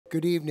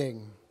Good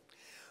evening.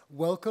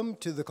 Welcome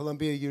to the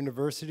Columbia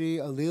University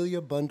Alelia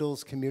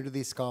Bundles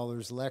Community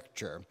Scholars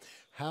Lecture,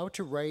 How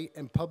to Write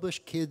and Publish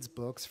Kids'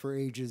 Books for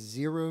Ages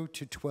 0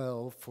 to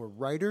 12 for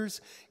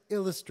writers,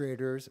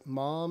 illustrators,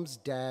 moms,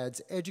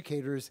 dads,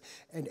 educators,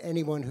 and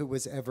anyone who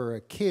was ever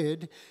a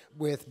kid,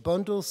 with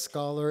Bundles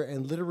scholar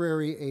and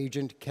literary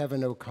agent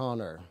Kevin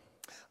O'Connor.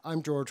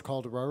 I'm George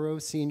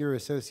Calderaro, Senior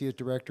Associate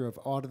Director of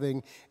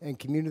Auditing and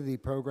Community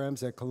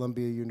Programs at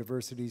Columbia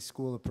University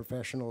School of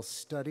Professional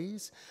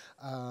Studies,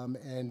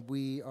 and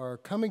we are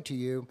coming to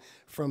you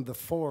from the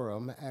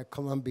Forum at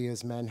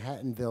Columbia's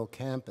Manhattanville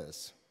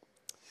campus.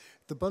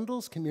 The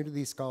Bundles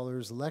Community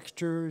Scholars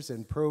lectures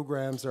and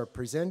programs are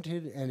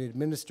presented and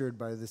administered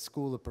by the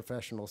School of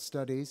Professional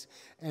Studies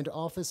and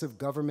Office of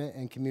Government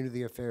and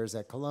Community Affairs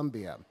at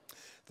Columbia.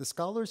 The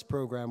Scholars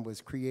Program was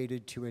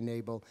created to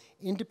enable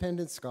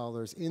independent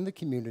scholars in the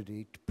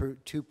community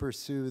to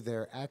pursue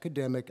their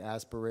academic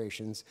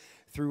aspirations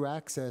through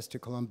access to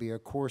Columbia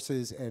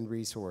courses and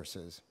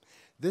resources.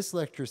 This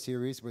lecture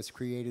series was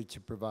created to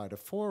provide a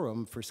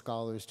forum for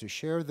scholars to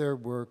share their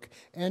work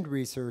and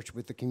research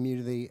with the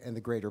community and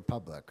the greater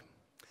public.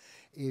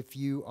 If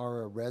you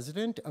are a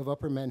resident of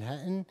Upper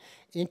Manhattan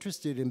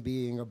interested in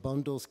being a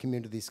Bundles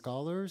Community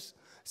Scholar,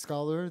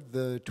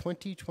 the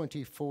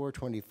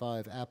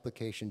 2024-25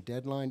 application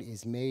deadline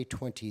is May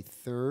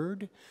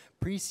 23rd,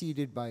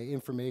 preceded by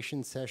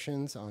information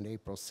sessions on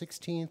April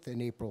 16th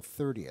and April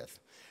 30th.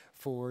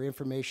 For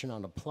information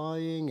on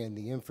applying and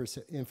the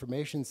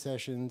information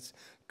sessions,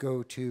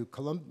 go to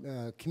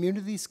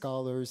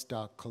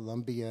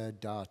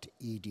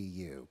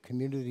communityscholars.columbia.edu,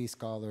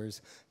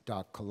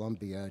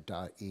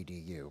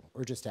 communityscholars.columbia.edu,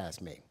 or just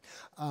ask me.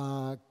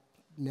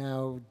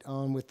 Now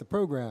on with the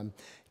program.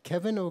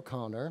 Kevin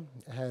O'Connor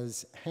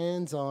has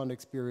hands-on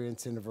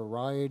experience in a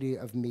variety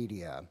of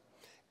media: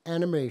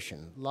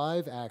 animation,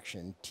 live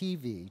action,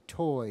 TV,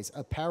 toys,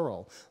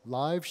 apparel,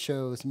 live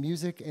shows,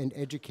 music, and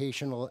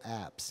educational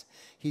apps.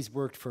 He's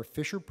worked for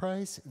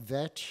Fisher-Price,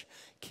 Vetch,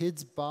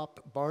 Kids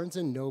Bop, Barnes &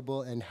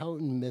 Noble, and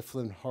Houghton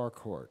Mifflin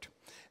Harcourt.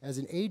 As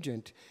an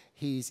agent,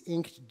 he's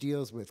inked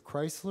deals with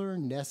Chrysler,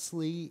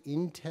 Nestle,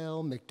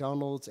 Intel,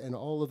 McDonald's, and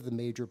all of the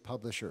major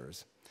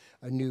publishers.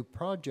 A new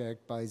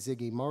project by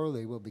Ziggy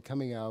Marley will be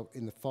coming out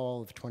in the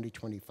fall of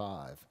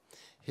 2025.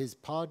 His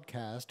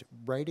podcast,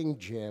 Writing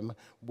Gym,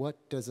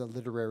 What Does a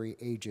Literary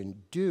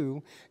Agent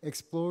Do?,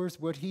 explores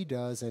what he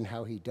does and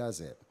how he does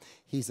it.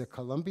 He's a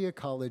Columbia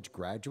College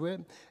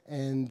graduate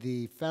and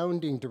the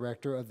founding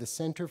director of the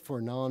Center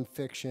for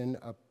Nonfiction,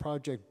 a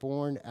project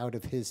born out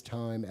of his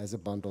time as a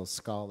Bundles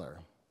scholar.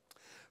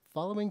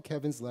 Following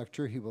Kevin's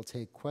lecture, he will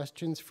take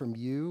questions from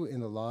you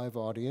in the live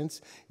audience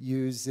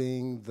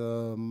using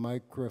the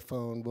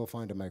microphone. We'll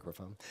find a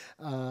microphone.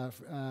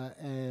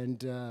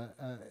 And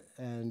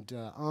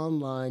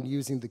online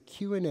using the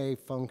Q&A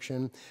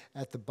function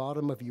at the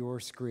bottom of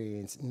your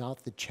screens,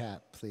 not the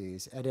chat,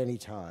 please, at any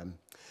time.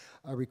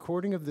 A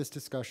recording of this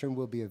discussion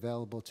will be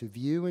available to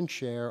view and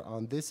share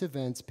on this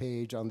events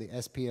page on the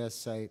SPS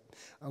site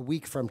a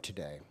week from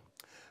today.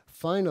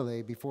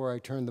 Finally, before I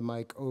turn the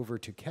mic over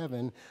to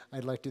Kevin,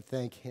 I'd like to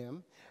thank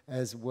him,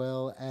 as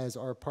well as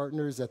our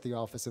partners at the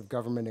Office of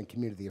Government and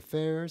Community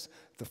Affairs,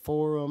 the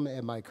Forum,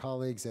 and my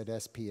colleagues at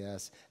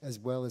SPS, as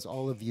well as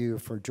all of you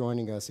for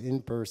joining us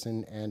in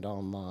person and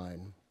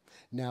online.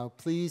 Now,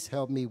 please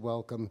help me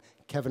welcome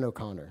Kevin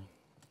O'Connor.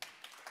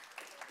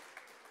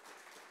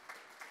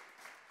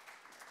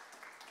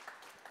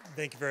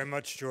 Thank you very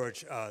much,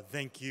 George.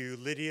 Thank you,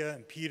 Lydia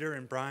and Peter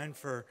and Brian,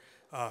 for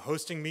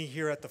hosting me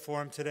here at the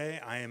Forum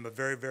today. I am a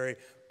very, very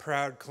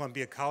proud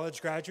Columbia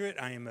College graduate.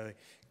 I am a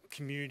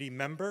community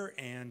member,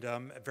 and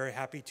very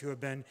happy to have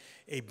been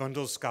a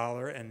Bundles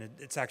scholar, and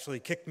it's actually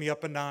kicked me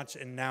up a notch,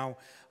 and now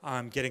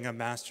I'm getting a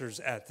master's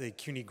at the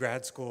CUNY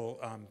Grad School,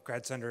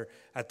 Grad Center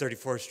at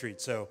 34th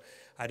Street. So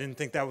I didn't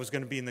think that was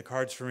going to be in the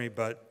cards for me,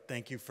 but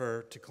thank you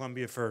to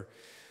Columbia for,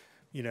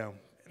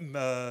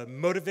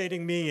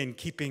 motivating me and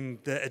keeping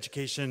the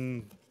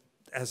education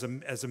as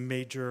a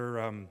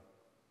major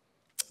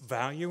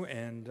value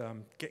and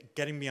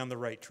getting me on the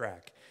right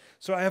track.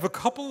 So I have a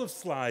couple of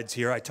slides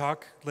here. I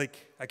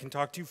can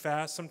talk too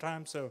fast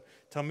sometimes, so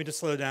tell me to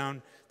slow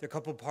down. There are a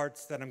couple of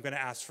parts that I'm going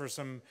to ask for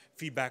some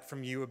feedback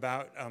from you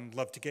about.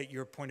 Love to get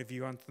your point of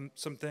view on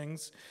some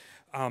things.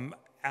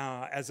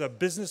 As a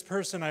business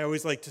person, I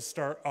always like to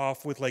start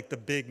off with the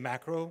big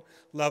macro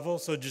level.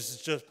 So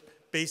just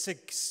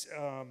basic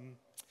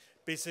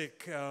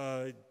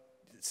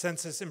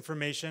census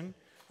information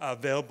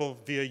available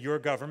via your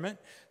government.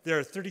 There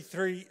are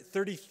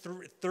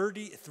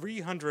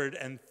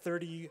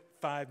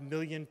 335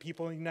 million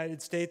people in the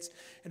United States,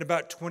 and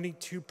about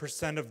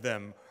 22% of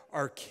them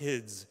are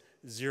kids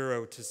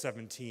 0 to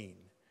 17.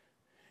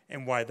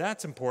 And why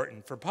that's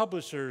important for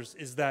publishers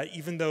is that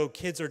even though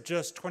kids are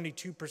just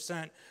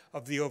 22%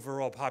 of the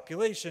overall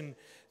population,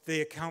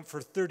 they account for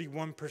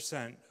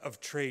 31% of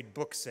trade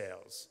book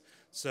sales.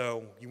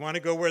 So you want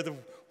to go where the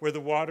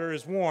water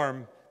is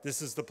warm,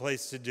 this is the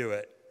place to do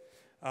it.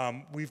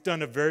 We've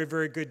done a very,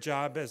 very good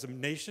job as a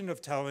nation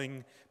of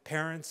telling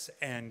parents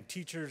and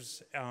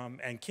teachers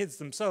and kids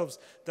themselves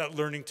that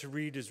learning to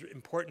read is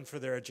important for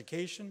their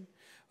education.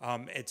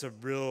 It's a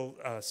real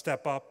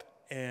step up,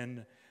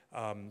 and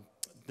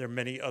there are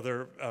many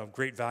other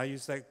great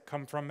values that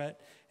come from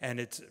it, and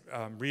it's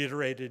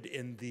reiterated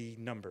in the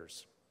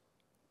numbers.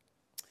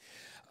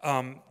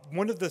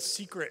 One of the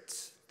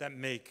secrets that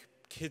make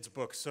kids'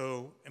 books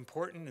so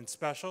important and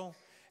special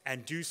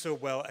and do so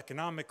well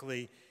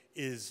economically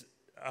is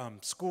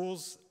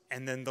schools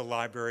and then the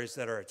libraries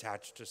that are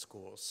attached to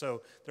schools.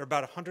 So there are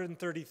about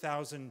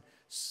 130,000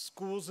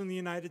 schools in the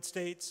United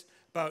States.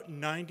 About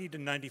 90 to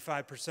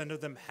 95% of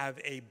them have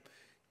a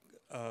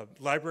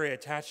library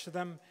attached to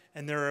them,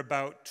 and there are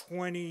about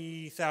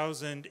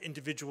 20,000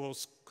 individual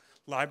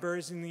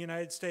libraries in the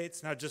United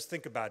States. Now just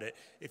think about it.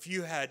 If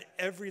you had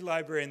every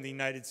library in the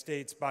United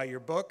States buy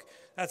your book,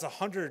 that's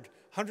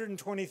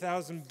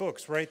 120,000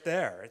 books right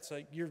there. It's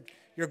like you're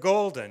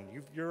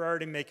golden. You're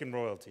already making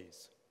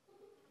royalties.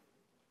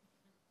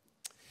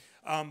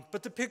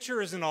 But the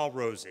picture isn't all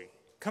rosy.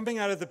 Coming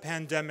out of the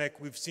pandemic,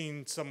 we've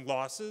seen some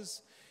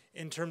losses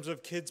in terms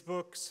of kids'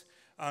 books.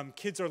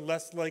 Kids are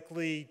less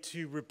likely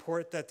to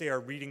report that they are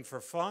reading for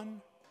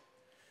fun.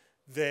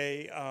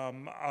 The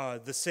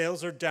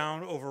sales are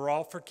down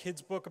overall for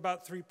kids' book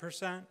about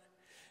 3%.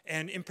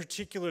 And in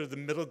particular, the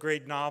middle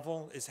grade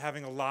novel is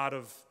having a lot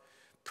of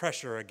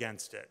pressure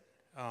against it.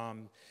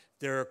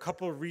 There are a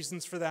couple of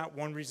reasons for that.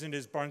 One reason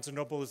is Barnes &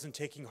 Noble isn't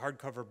taking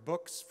hardcover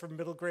books for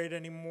middle grade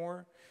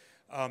anymore.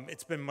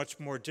 It's been much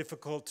more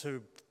difficult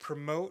to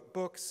promote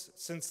books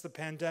since the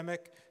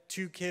pandemic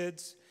to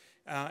kids.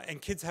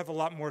 And kids have a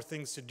lot more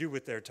things to do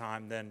with their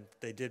time than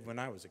they did when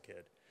I was a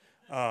kid.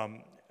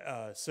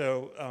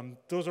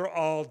 Those are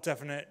all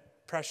definite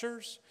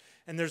pressures.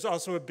 And there's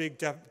also a big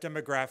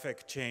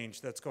demographic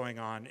change that's going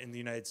on in the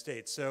United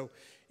States. So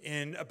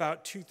in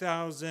about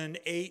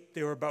 2008,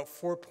 there were about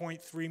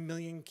 4.3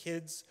 million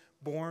kids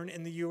born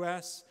in the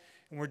US,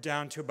 and we're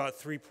down to about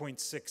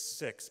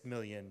 3.66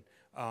 million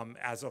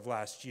as of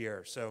last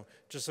year. So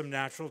just some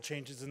natural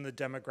changes in the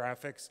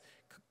demographics,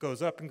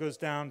 goes up and goes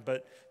down,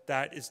 but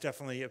that is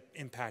definitely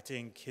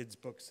impacting kids'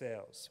 book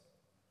sales.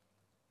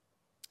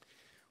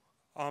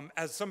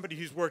 As somebody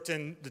who's worked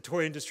in the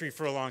toy industry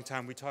for a long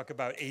time, we talk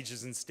about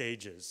ages and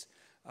stages,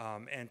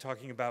 and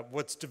talking about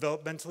what's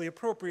developmentally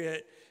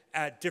appropriate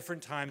at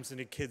different times in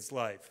a kid's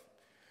life.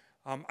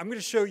 I'm going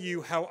to show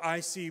you how I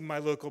see my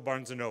local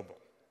Barnes & Noble.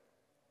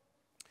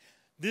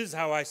 This is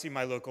how I see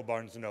my local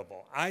Barnes &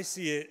 Noble. I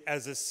see it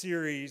as a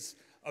series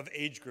of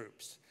age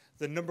groups.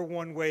 The number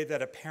one way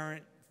that a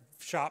parent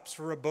shops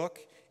for a book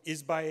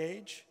is by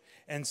age,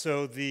 and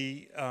so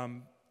the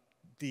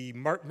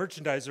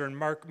merchandiser and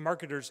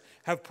marketers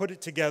have put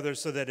it together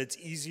so that it's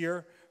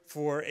easier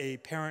for a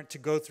parent to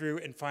go through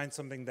and find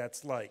something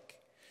that's like.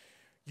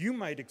 You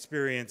might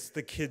experience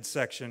the kids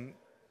section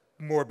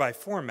more by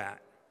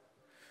format,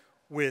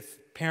 with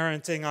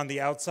parenting on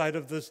the outside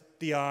of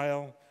the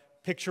aisle,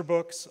 picture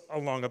books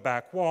along a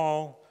back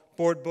wall,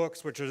 board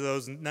books, which are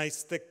those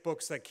nice thick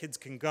books that kids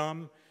can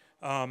gum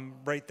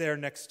right there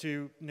next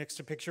to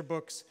picture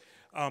books.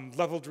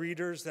 Leveled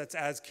readers, that's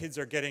as kids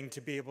are getting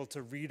to be able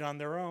to read on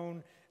their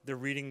own. They're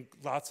reading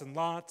lots and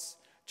lots.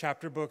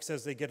 Chapter books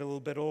as they get a little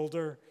bit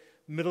older.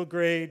 Middle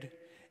grade,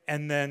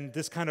 and then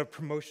this kind of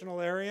promotional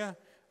area,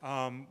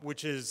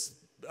 which is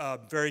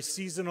very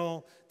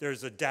seasonal.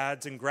 There's a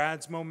dads and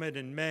grads moment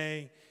in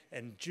May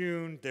and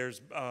June.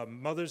 There's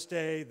Mother's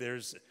Day.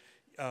 There's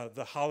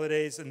the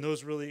holidays, and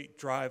those really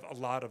drive a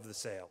lot of the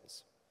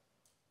sales.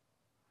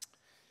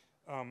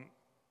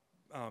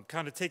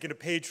 Kind of taking a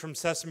page from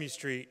Sesame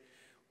Street,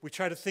 we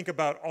try to think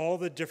about all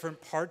the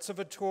different parts of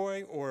a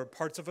toy or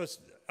parts of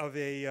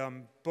a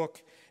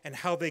book and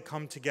how they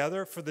come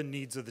together for the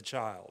needs of the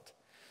child.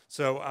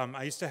 So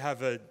I used to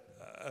have a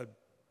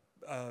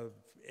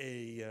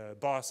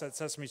boss at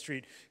Sesame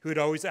Street who would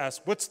always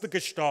ask, what's the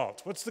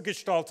gestalt? What's the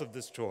gestalt of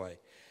this toy?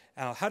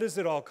 How does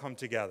it all come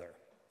together?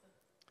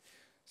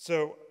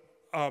 So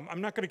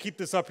I'm not going to keep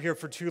this up here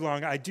for too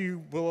long. I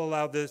will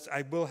have this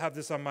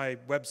on my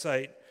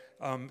website,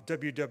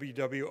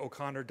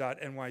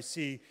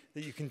 www.o'connor.nyc,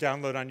 that you can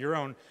download on your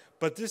own.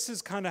 But this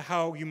is kind of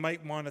how you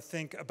might want to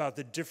think about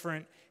the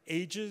different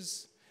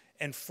ages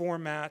and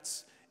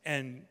formats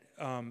and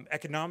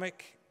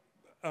economic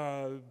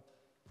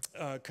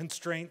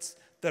constraints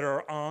that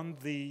are on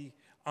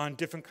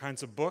different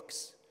kinds of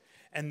books,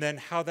 and then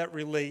how that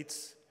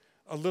relates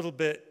a little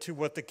bit to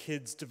what the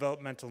kids'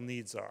 developmental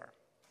needs are.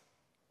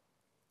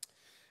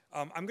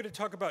 I'm going to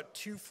talk about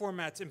two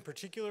formats in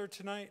particular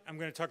tonight. I'm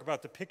going to talk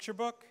about the picture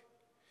book,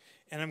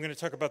 and I'm going to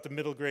talk about the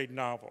middle grade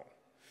novel.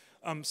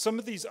 Some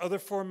of these other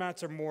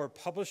formats are more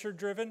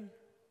publisher-driven,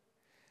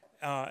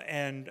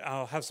 and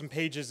I'll have some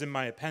pages in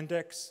my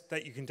appendix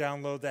that you can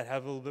download that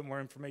have a little bit more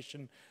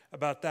information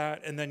about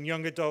that. And then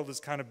young adult is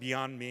kind of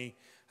beyond me.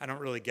 I don't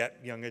really get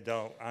young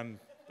adult.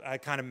 I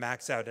kind of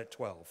max out at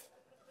 12.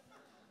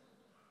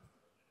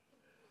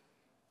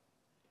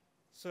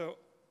 So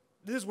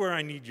this is where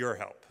I need your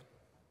help.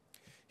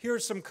 Here are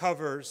some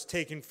covers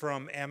taken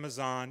from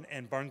Amazon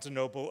and Barnes &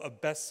 Noble of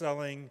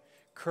best-selling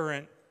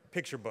current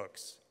picture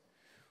books.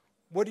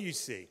 What do you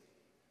see?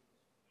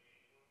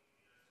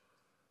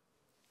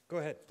 Go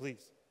ahead,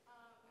 please.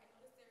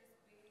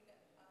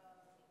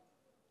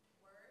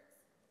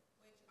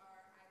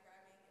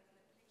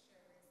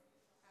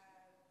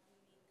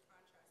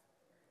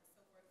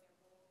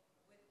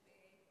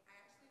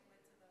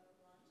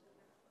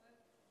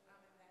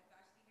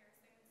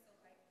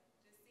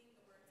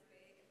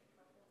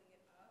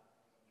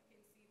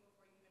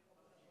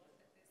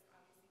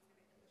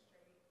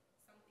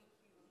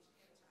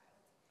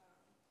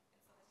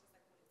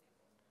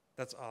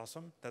 That's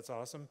awesome. That's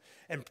awesome.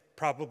 And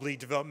probably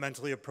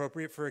developmentally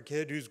appropriate for a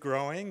kid who's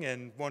growing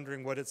and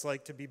wondering what it's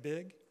like to be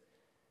big.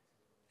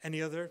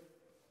 Any other?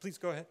 Please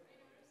go ahead.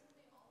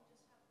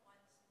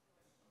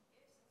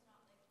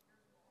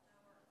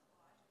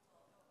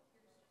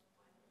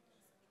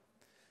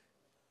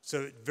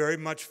 So very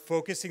much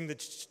focusing the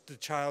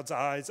child's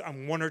eyes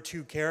on one or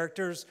two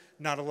characters,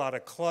 not a lot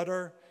of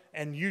clutter,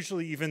 and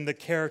usually even the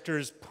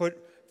characters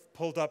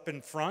pulled up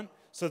in front,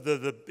 so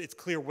it's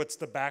clear what's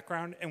the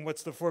background and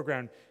what's the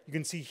foreground. You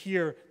can see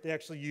here they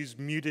actually use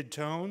muted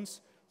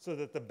tones so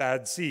that the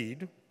bad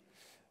seed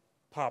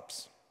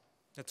pops.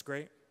 That's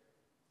great.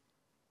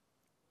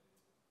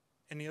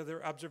 Any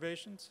other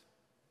observations?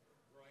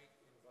 Bright,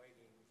 inviting,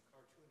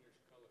 cartoonish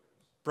colors.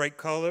 Bright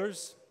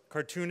colors,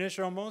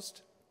 cartoonish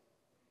almost.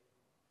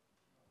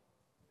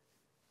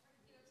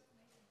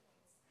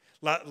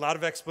 Lot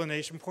of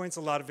explanation points,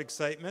 a lot of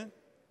excitement.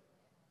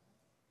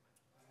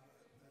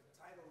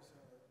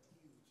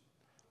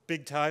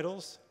 Big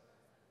titles.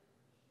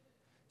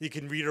 You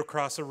can read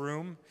across a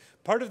room.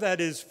 Part of that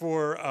is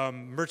for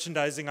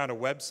merchandising on a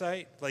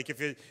website. Like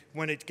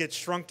when it gets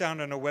shrunk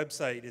down on a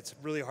website, it's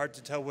really hard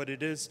to tell what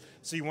it is.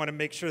 So you want to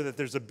make sure that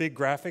there's a big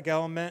graphic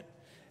element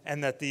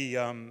and that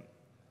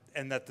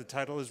the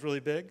title is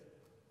really big.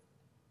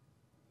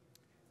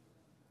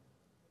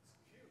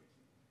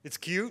 It's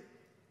cute.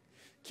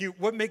 Cute.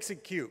 What makes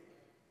it cute?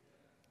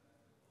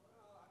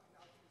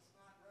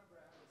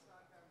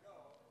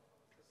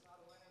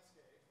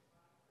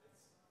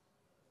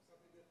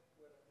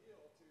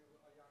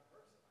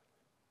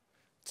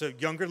 So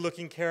younger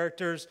looking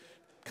characters,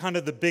 kind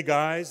of the big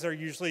eyes are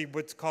usually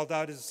what's called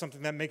out as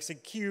something that makes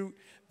it cute,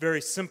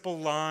 very simple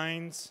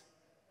lines.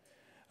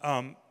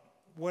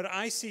 What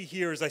I see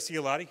here is I see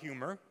a lot of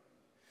humor.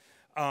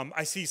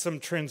 I see some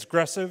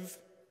transgressive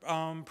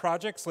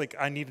projects, like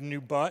I Need a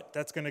New Butt,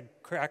 that's gonna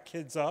crack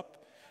kids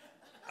up.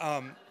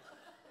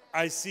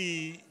 I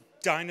see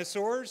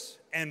dinosaurs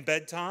and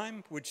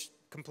bedtime, which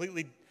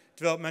completely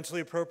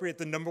developmentally appropriate.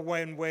 The number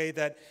one way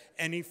that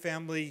any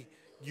family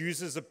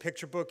uses a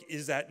picture book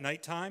is at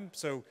nighttime,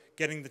 so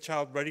getting the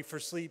child ready for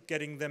sleep,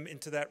 getting them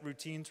into that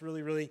routine is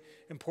really, really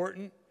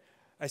important.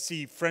 I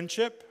see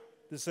friendship.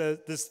 The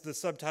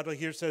subtitle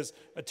here says,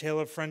 A Tale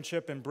of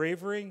Friendship and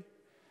Bravery.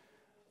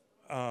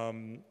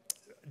 Down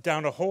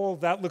a Hole,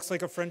 that looks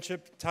like a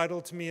friendship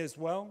title to me as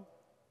well.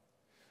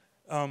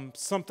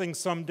 Something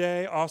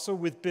Someday, also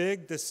with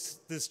big,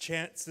 this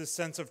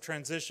sense of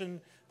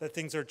transition, that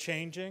things are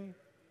changing.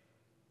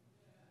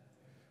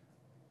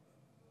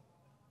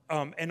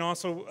 And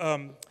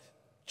also,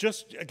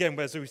 just, again,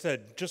 as we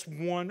said, just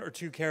one or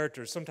two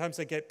characters.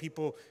 Sometimes I get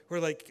people who are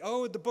like,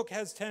 oh, the book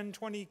has 10,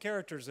 20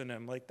 characters in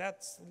them. Like,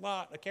 that's a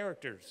lot of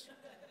characters.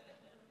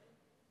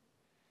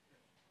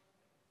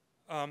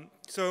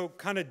 So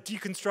kind of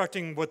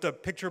deconstructing what the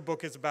picture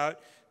book is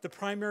about. The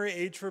primary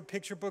age for a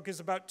picture book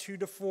is about 2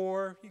 to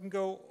 4. You can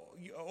go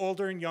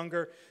older and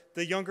younger.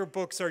 The younger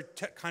books are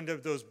kind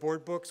of those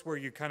board books where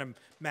you kind of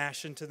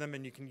mash into them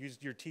and you can use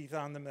your teeth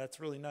on them. That's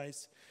really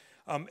nice.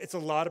 It's a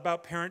lot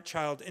about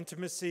parent-child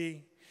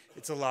intimacy.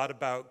 It's a lot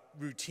about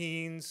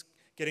routines,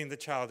 getting the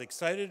child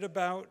excited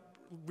about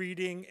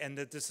reading, and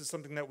that this is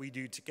something that we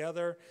do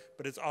together,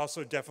 but it's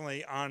also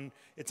definitely on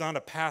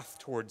a path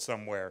towards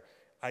somewhere,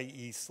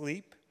 i.e.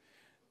 sleep.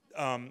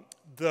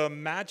 The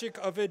magic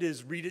of it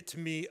is read it to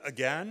me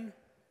again.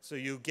 So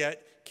you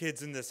get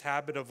kids in this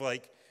habit of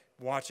like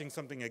watching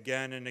something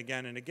again and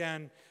again and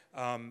again.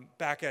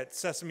 Back at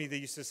Sesame, they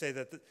used to say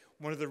that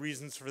one of the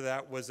reasons for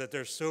that was that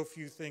there's so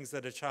few things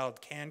that a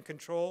child can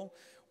control.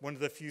 One of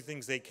the few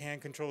things they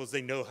can control is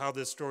they know how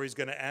this story is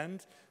going to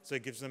end. So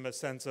it gives them a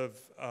sense of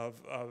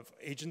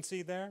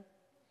agency there.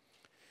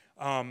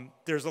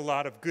 There's a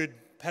lot of good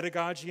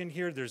pedagogy in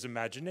here. There's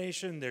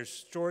imagination, there's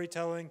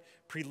storytelling,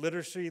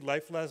 pre-literacy,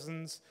 life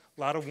lessons,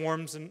 a lot of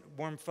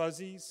warm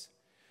fuzzies.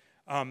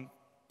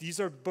 These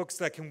are books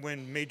that can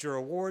win major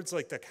awards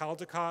like the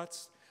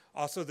Caldecots.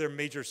 Also, there are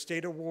major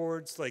state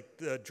awards like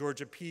the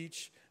Georgia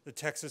Peach, the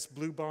Texas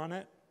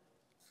Bluebonnet,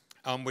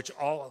 which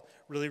all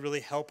really,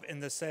 really help in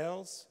the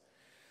sales.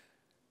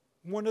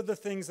 One of the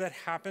things that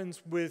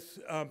happens with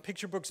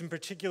picture books in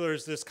particular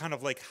is this kind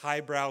of like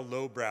highbrow,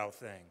 lowbrow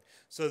thing.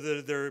 So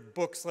there are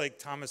books like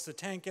Thomas the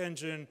Tank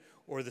Engine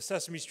or the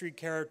Sesame Street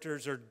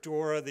characters or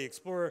Dora the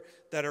Explorer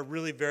that are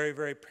really very,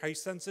 very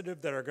price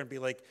sensitive, that are going to be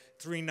like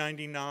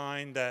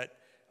 $3.99, that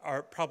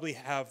probably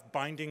have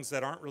bindings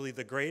that aren't really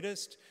the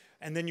greatest.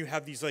 And then you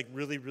have these like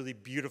really, really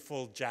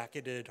beautiful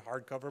jacketed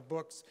hardcover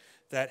books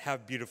that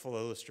have beautiful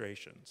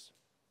illustrations.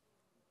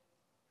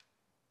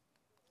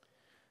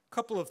 A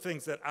couple of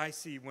things that I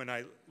see when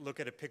I look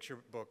at a picture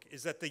book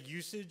is that the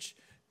usage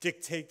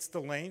dictates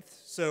the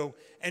length. So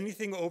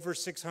anything over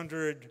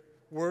 600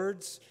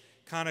 words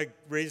kind of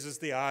raises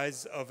the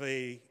eyes of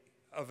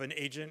an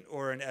agent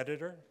or an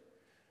editor.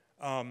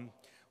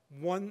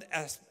 One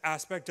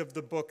aspect of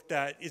the book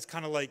that is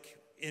kind of like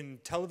in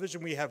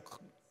television, we have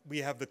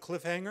the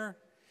cliffhanger.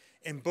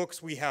 In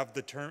books, we have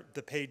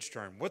the page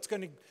turn. What's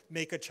going to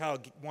make a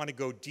child want to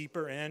go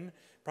deeper in?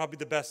 Probably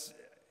the best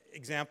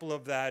example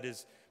of that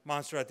is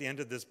Monster at the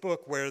end of this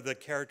book, where the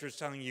character is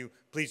telling you,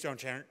 please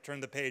don't turn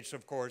the page. So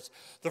of course,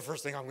 the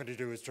first thing I'm going to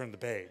do is turn the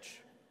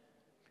page.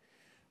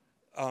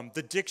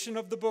 The diction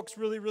of the book's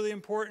really, really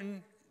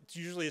important. It's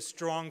usually a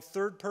strong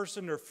third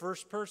person or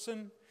first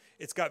person.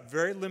 It's got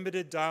very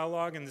limited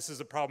dialogue, and this is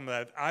a problem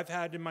that I've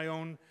had in my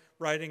own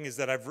writing, is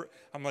that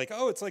I'm like,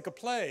 oh, it's like a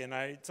play, and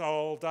it's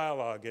all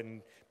dialogue,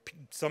 and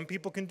some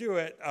people can do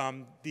it.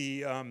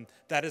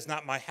 That is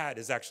not my hat,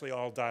 is actually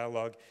all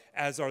dialogue,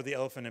 as are the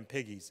Elephant and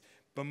Piggies.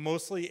 But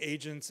mostly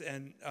agents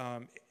and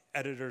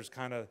editors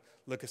kind of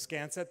look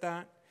askance at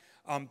that.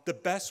 The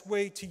best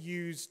way to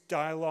use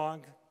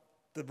dialogue,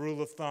 the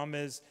rule of thumb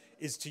is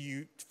to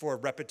use for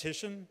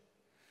repetition.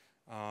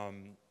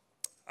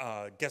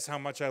 Guess how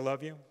much I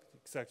love you,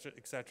 et cetera,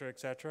 et cetera, et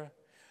cetera.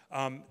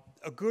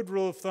 A good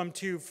rule of thumb,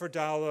 too, for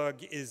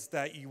dialogue is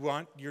that you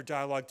want your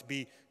dialogue to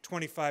be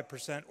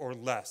 25% or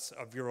less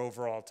of your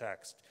overall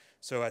text.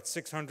 So at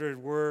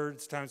 600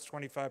 words times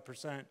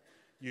 25%,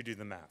 you do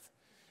the math.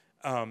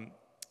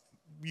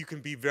 You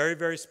can be very,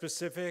 very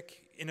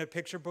specific in a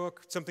picture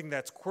book, something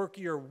that's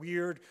quirky or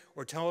weird,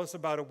 or tell us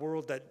about a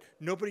world that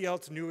nobody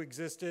else knew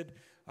existed.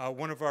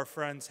 One of our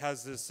friends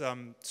has this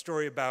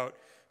story about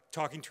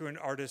talking to an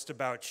artist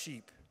about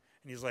sheep.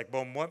 And he's like,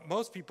 well, what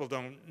most people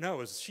don't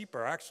know is sheep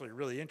are actually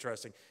really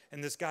interesting.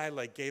 And this guy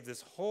like gave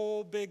this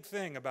whole big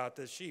thing about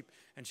this sheep.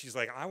 And she's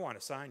like, I want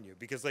to sign you.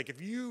 Because like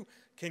if you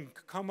can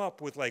come up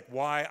with like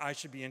why I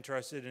should be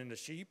interested in a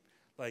sheep,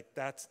 like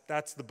that's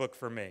the book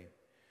for me.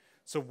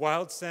 So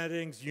wild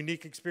settings,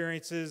 unique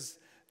experiences,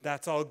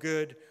 that's all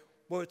good.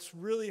 What's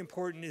really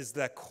important is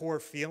that core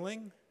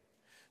feeling,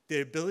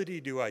 the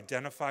ability to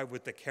identify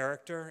with the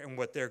character and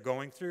what they're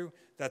going through.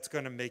 That's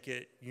going to make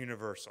it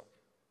universal.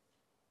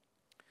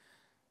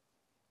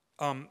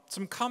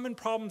 Some common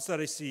problems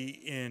that I see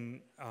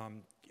in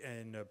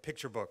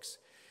picture books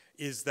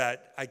is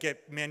that I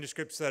get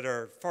manuscripts that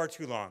are far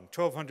too long,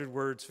 1,200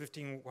 words,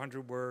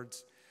 1,500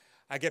 words.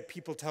 I get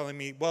people telling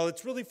me, well,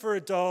 it's really for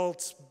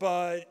adults,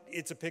 but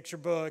it's a picture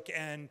book,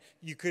 and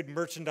you could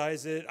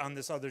merchandise it on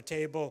this other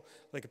table.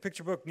 Like a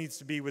picture book needs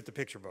to be with the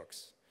picture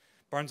books.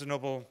 Barnes &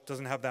 Noble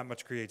doesn't have that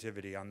much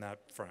creativity on that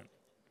front.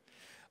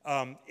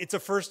 It's a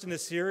first in a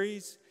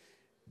series.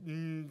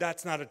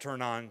 That's not a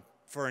turn on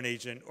for an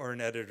agent or an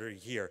editor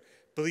here.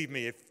 Believe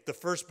me, if the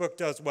first book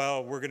does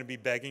well, we're going to be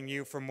begging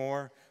you for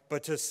more.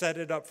 But to set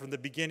it up from the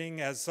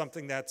beginning as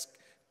something that's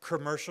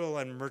commercial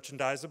and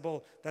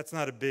merchandisable, that's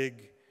not a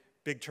big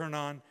turn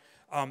on.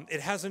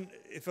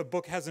 If a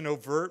book has an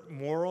overt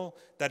moral,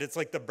 that it's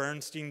like the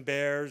Bernstein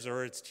Bears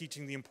or it's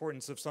teaching the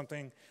importance of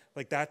something,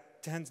 like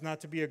that tends not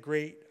to be a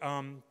great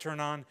turn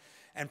on.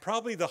 And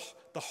probably the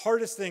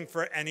hardest thing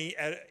for any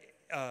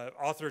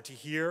author to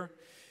hear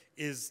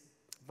is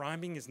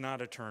rhyming is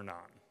not a turn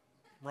on.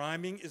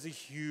 Rhyming is a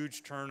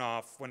huge turn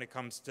off when it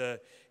comes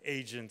to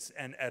agents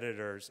and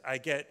editors. I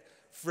get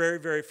very,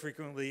 very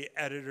frequently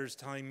editors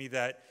telling me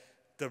that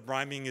the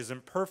rhyming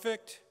isn't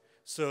perfect,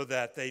 so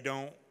that they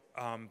don't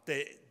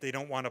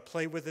want to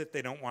play with it,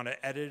 they don't want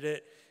to edit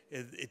it,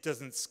 it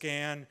doesn't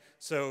scan.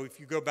 So if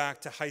you go back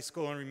to high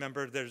school and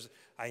remember there's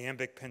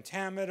iambic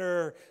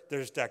pentameter,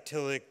 there's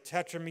dactylic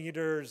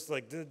tetrameters,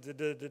 like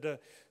da-da-da-da-da.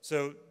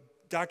 So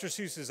Dr.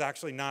 Seuss is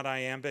actually not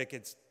iambic,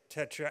 it's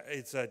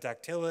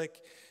dactylic,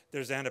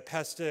 there's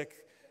anapestic.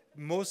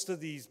 Most of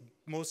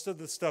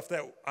the stuff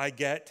that I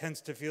get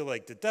tends to feel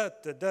like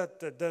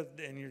da-da-da-da-da,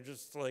 and you're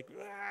just like,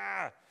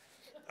 ah.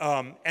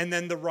 And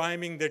then the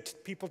rhyming,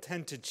 people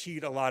tend to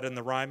cheat a lot in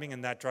the rhyming,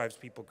 and that drives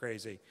people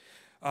crazy.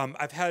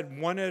 I've had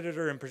one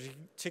editor in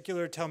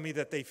particular tell me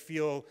that they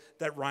feel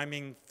that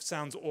rhyming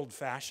sounds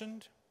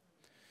old-fashioned.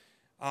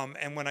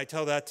 And when I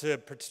tell that to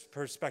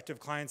prospective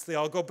clients, they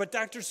all go, but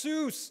Dr.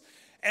 Seuss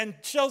and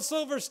Shel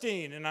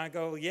Silverstein. And I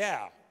go,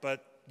 yeah,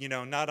 but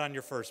not on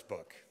your first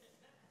book.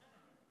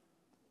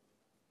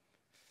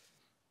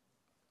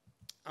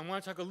 I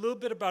want to talk a little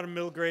bit about a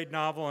middle grade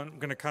novel, and I'm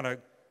going to kind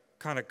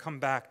of come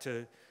back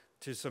to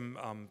some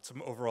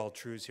overall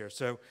truths here.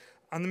 So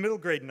on the middle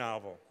grade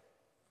novel,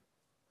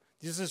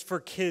 this is for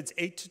kids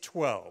 8 to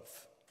 12.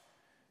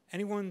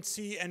 Anyone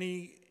see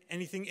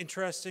anything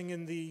interesting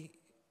in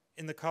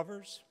the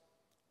covers?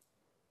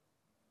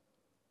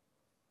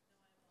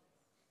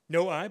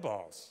 No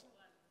eyeballs.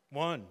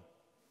 One.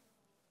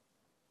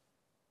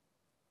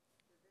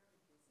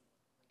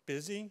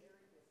 Busy?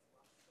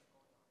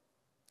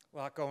 A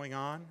lot going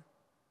on.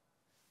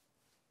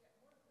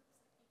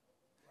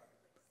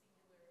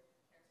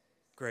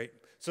 Great.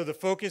 So the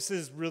focus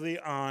is really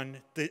on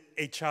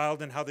a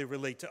child and how they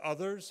relate to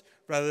others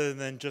rather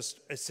than just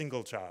a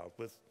single child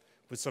with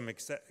some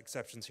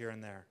exceptions here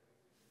and there.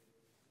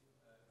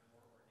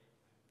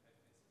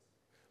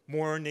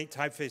 More ornate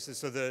typefaces.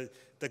 So the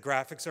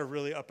graphics are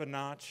really up a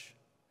notch,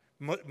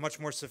 much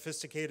more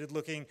sophisticated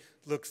looking,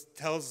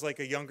 tells like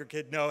a younger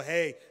kid, no,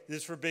 hey, this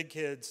is for big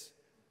kids.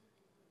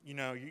 You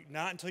know,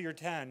 not until you're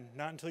 10,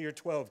 not until you're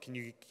 12 can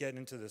you get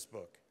into this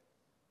book.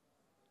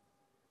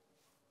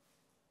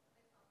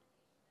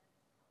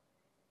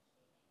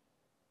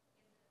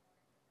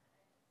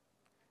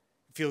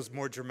 Feels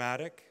more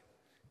dramatic?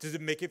 Does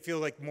it make it feel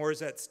like more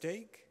is at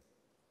stake?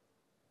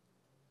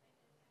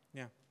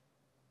 Yeah.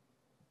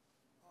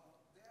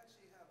 They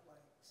actually have like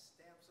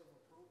stamps of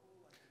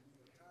approval, like the New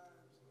York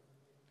Times. This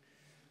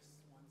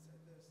one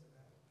said this and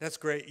that. That's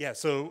great. Yeah.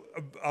 So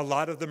a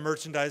lot of the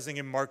merchandising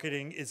and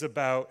marketing is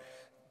about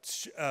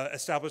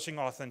establishing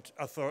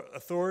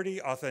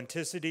authority,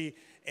 authenticity,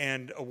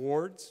 and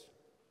awards.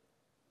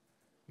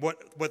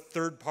 What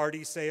third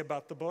parties say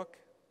about the book?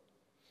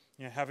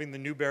 You know, having the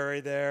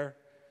Newbery there.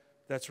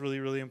 That's really,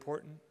 really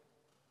important.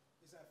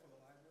 Is that for the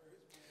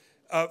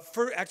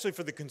libraries? Actually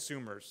for the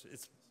consumers.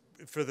 It's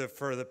for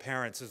the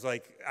parents. It's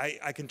like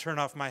I can turn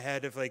off my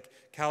head if like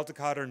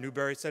Caldecott or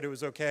Newbery said it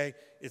was okay,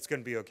 it's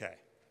going to be okay.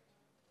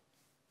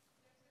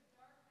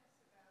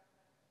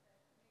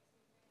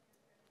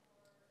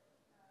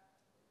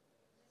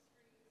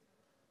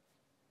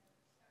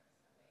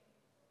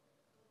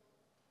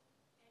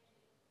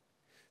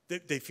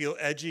 They feel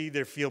edgy,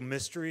 they feel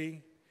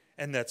mystery,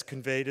 and that's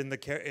conveyed in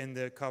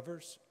the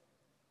covers.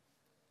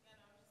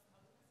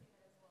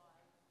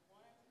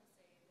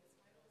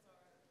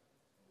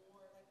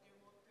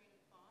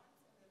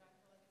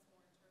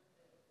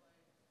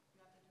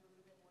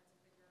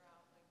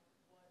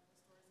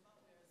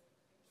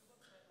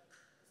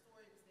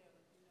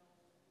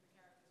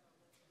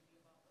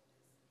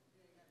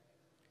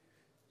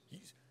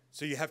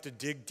 So you have to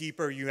dig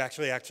deeper. You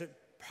actually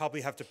probably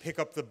have to pick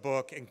up the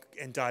book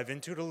and dive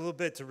into it a little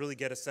bit to really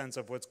get a sense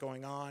of what's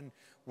going on,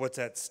 what's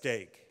at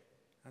stake.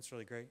 That's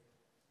really great.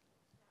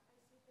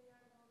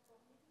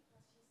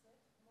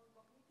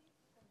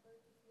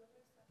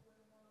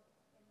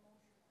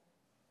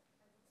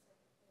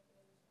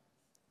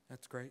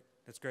 That's great.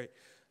 That's great.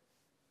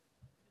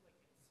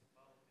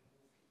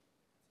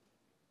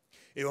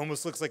 It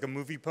almost looks like a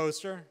movie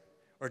poster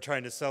or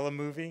trying to sell a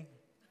movie.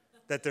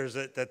 That there's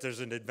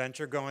an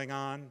adventure going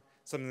on,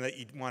 something that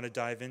you'd want to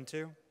dive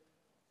into.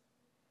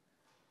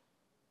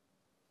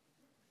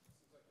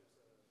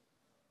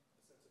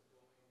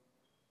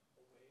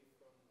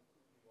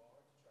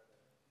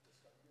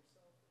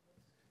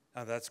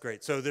 Oh, that's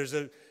great. So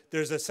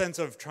there's a sense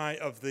of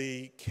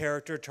the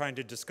character trying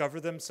to discover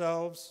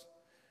themselves,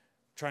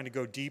 trying to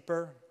go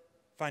deeper,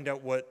 find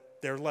out what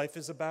their life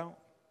is about.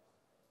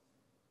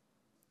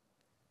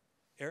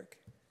 Eric?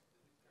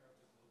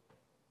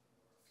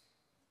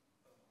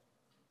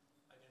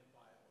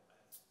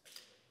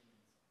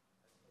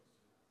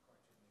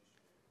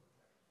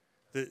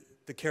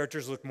 The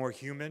characters look more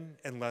human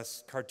and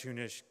less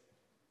cartoonish,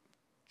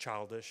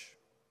 childish.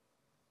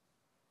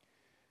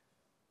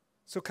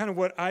 So kind of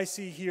what I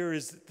see here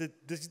is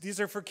that these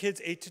are for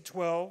kids 8 to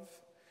 12.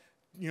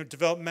 You know,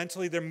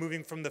 developmentally, they're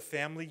moving from the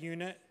family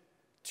unit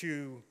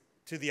to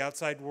the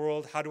outside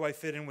world. How do I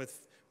fit in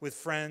with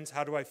friends?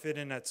 How do I fit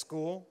in at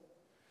school?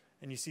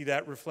 And you see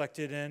that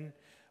reflected in.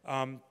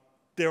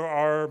 There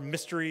are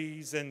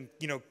mysteries and,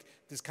 you know,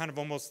 this kind of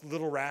almost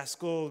Little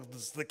Rascal,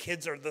 the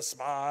kids are the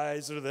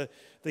spies, or the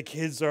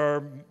kids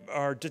are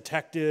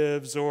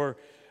detectives, or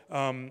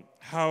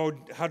how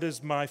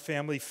does my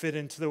family fit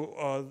into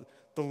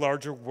the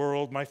larger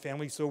world? My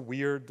family's so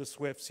weird, the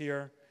Swifts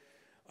here.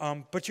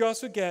 But you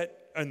also get,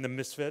 in the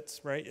Misfits,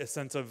 right, a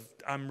sense of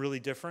I'm really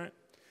different.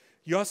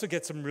 You also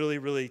get some really,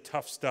 really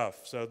tough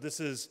stuff. So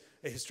this is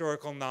a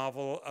historical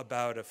novel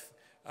about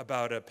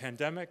a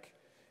pandemic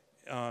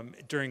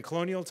during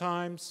colonial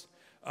times.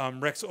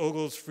 Rex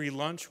Ogle's Free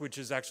Lunch, which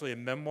is actually a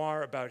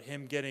memoir about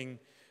him getting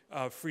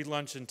free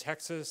lunch in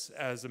Texas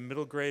as a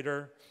middle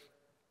grader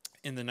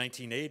in the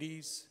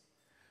 1980s.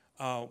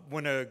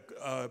 When a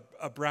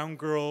brown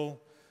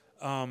girl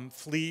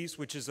flees,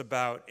 which is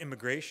about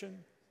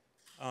immigration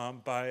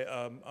by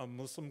a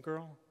Muslim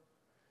girl.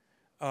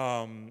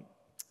 Kwame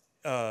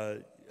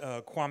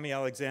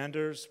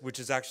Alexander's, which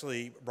is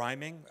actually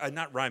rhyming.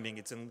 Not rhyming,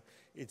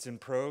 it's in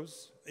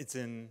prose. It's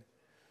in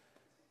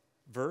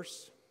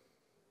verse.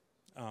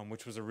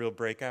 Which was a real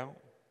breakout.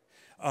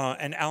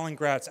 And Alan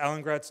Gratz.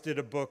 Alan Gratz did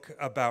a book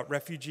about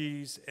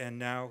refugees, and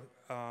now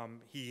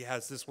he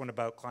has this one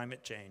about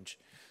climate change.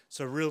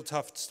 So real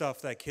tough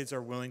stuff that kids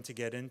are willing to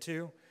get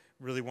into,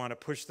 really want to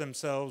push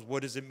themselves.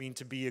 What does it mean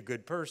to be a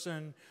good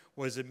person?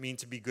 What does it mean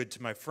to be good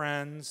to my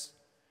friends?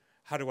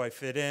 How do I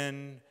fit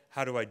in?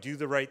 How do I do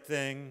the right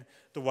thing?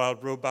 The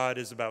Wild Robot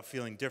is about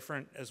feeling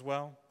different as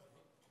well.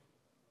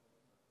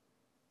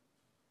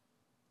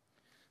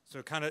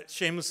 So kind of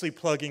shamelessly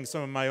plugging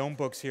some of my own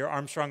books here.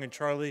 Armstrong and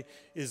Charlie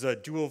is a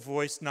dual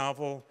voice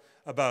novel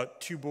about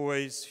two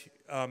boys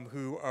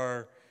who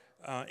are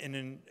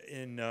in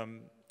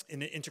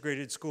an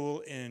integrated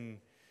school in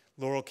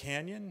Laurel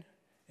Canyon,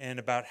 and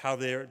about how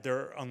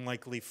their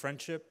unlikely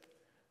friendship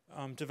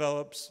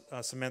develops.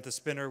 Samantha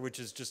Spinner, which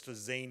is just a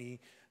zany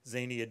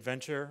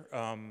adventure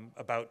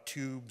about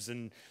tubes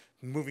and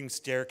moving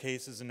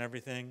staircases and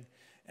everything.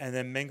 And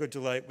then Mango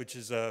Delight, which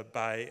is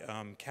by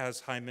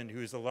Kaz Hyman,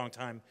 who is a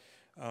longtime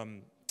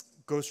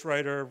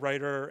ghostwriter,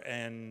 writer,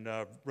 and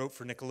wrote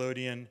for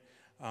Nickelodeon,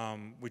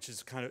 which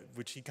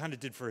he kind of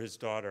did for his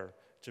daughter,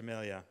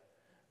 Jamelia,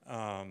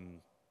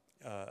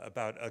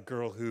 about a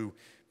girl who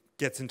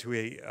gets into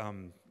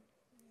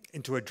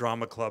a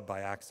drama club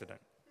by accident.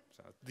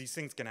 So these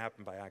things can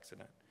happen by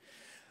accident.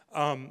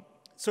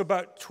 So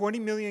about 20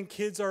 million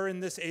kids are in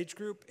this age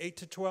group, 8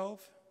 to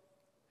 12.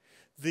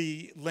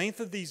 The length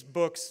of these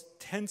books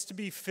tends to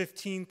be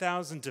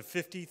 15,000 to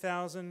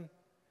 50,000.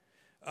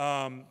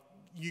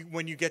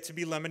 When you get to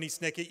be Lemony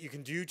Snicket, you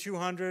can do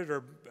 200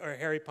 or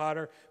Harry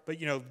Potter, but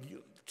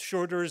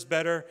shorter is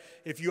better.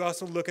 If you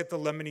also look at the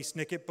Lemony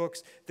Snicket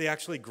books, they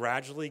actually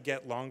gradually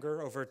get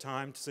longer over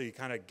time, so you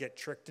kind of get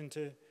tricked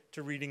into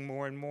reading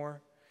more and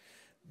more.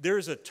 There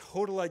is a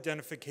total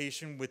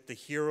identification with the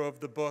hero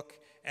of the book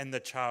and the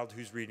child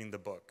who's reading the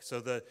book.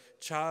 So the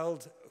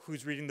child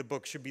who's reading the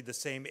book should be the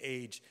same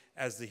age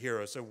as the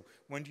hero. So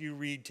when do you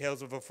read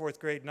Tales of a Fourth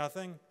Grade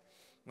Nothing?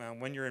 Well,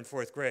 when you're in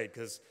fourth grade,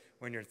 because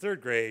when you're in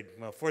third grade,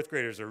 well, fourth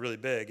graders are really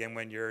big, and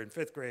when you're in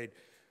fifth grade,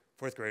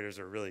 fourth graders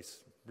are really,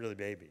 really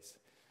babies.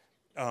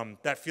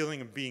 That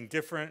feeling of being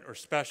different or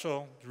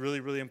special is really,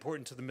 really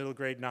important to the middle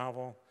grade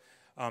novel,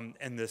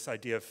 and this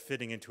idea of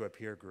fitting into a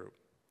peer group.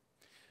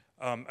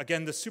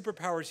 Again, the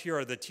superpowers here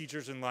are the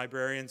teachers and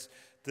librarians.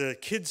 The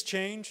kids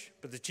change,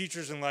 but the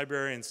teachers and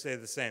librarians stay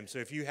the same. So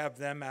if you have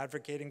them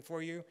advocating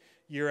for you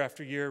year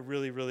after year,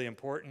 really, really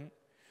important.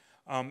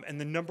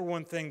 And the number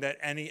one thing that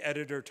any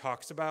editor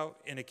talks about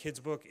in a kid's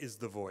book is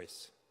the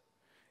voice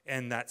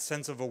and that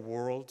sense of a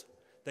world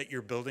that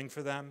you're building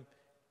for them.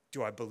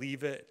 Do I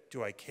believe it?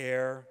 Do I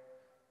care?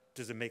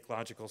 Does it make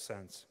logical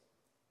sense?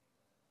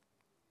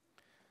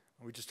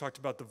 We just talked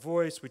about the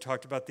voice. We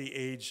talked about the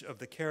age of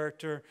the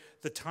character.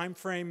 The time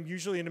frame,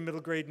 usually in a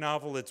middle grade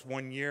novel, it's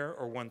 1 year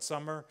or 1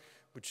 summer,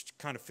 which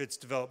kind of fits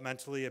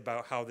developmentally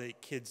about how the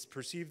kids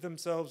perceive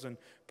themselves and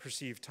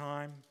perceive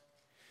time.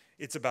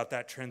 It's about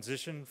that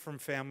transition from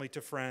family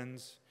to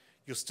friends.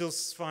 You'll still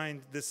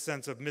find this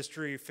sense of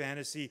mystery,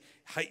 fantasy,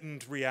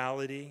 heightened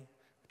reality,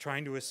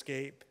 trying to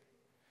escape.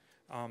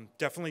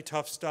 Definitely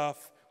tough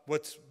stuff.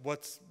 What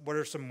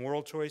are some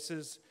moral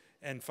choices?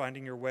 And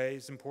finding your way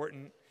is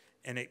important.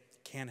 And it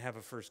can have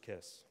a first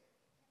kiss.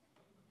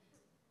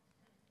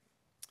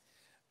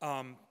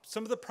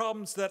 Some of the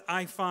problems that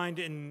I find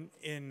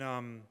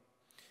in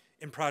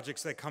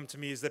projects that come to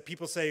me is that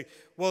people say,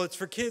 well, it's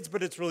for kids,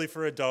 but it's really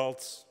for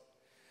adults.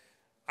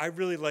 I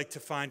really like to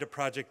find a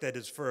project that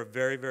is for a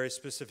very, very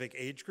specific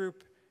age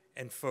group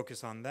and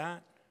focus on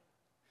that.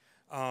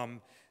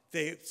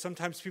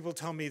 Sometimes people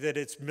tell me that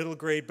it's middle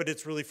grade, but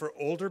it's really for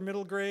older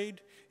middle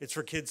grade. It's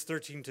for kids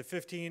 13 to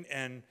 15,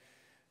 and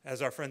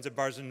as our friends at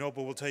Barnes &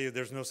 Noble will tell you,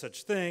 there's no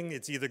such thing.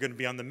 It's either going to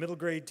be on the middle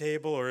grade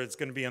table or it's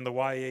going to be on the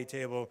YA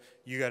table.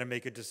 You got to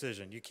make a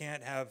decision. You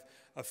can't have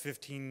a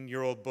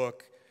 15-year-old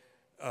book,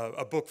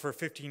 a book for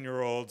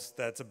 15-year-olds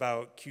that's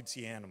about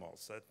cutesy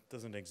animals. That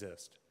doesn't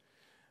exist.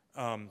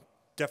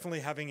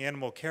 Definitely having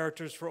animal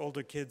characters for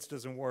older kids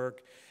doesn't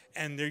work.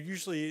 And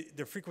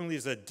there frequently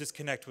is a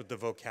disconnect with the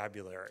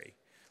vocabulary.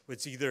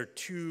 It's either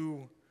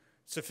too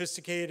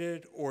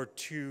sophisticated or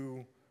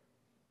too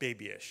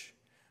babyish.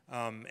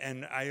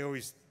 And I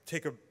always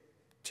take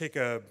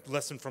a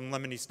lesson from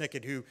Lemony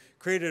Snicket, who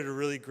created a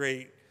really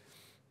great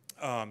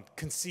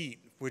conceit,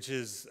 which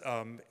is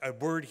a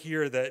word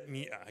here that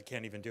I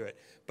can't even do it,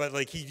 but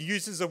like he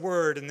uses a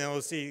word and then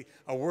we'll see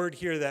a word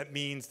here that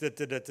means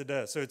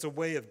da-da-da-da-da. So it's a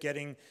way of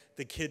getting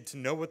the kid to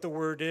know what the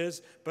word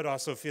is, but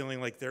also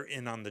feeling like they're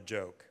in on the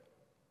joke.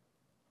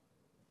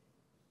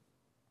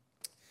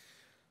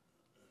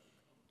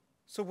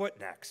 So what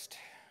next?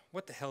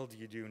 What the hell do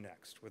you do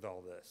next with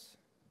all this?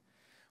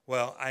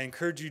 Well, I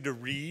encourage you to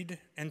read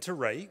and to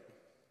write,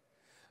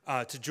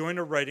 to join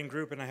a writing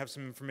group, and I have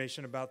some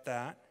information about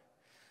that.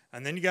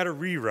 And then you got to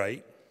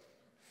rewrite.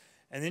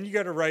 And then you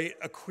got to write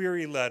a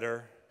query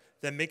letter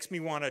that makes me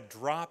want to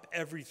drop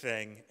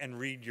everything and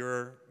read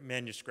your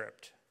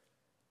manuscript.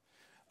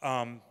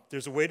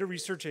 There's a way to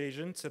research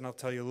agents, and I'll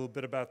tell you a little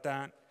bit about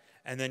that.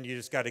 And then you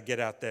just got to get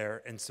out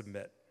there and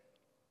submit.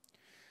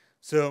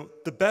 So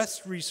the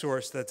best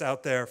resource that's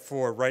out there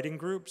for writing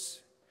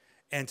groups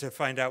and to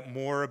find out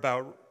more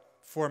about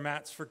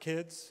formats for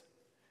kids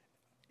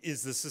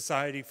is the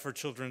Society for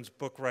Children's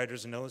Book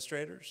Writers and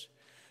Illustrators.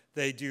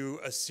 They do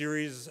a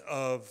series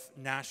of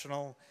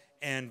national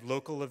and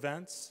local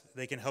events.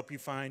 They can help you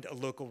find a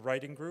local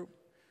writing group.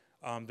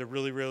 They're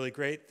really, really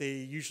great. They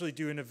usually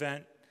do an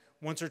event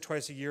once or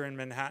twice a year in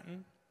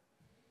Manhattan.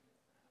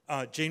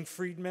 Jane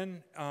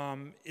Friedman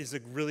is a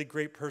really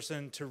great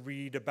person to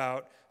read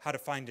about how to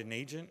find an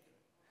agent,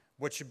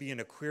 what should be in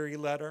a query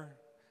letter,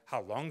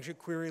 how long your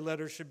query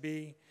letter should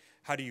be,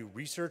 How do you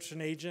research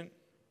an agent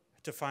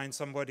to find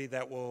somebody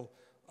that will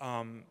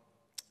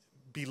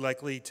be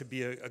likely to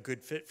be a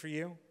good fit for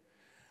you?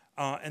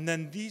 And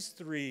then these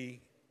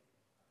 3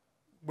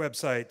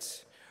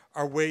 websites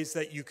are ways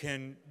that you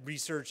can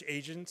research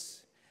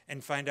agents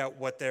and find out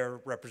what they're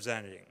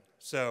representing.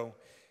 So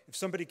if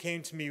somebody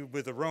came to me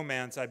with a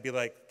romance, I'd be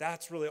like,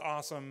 that's really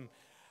awesome.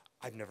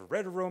 I've never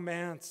read a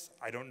romance.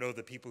 I don't know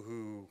the people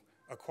who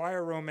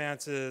acquire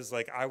romances.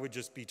 Like, I would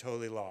just be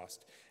totally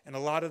lost. And a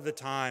lot of the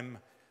time,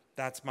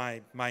 that's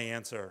my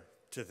answer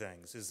to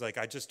things, is like,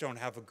 I just don't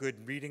have a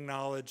good reading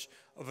knowledge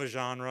of a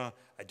genre.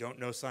 I don't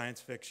know science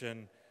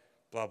fiction,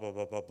 blah, blah,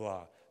 blah, blah,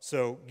 blah.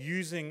 So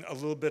using a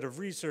little bit of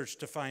research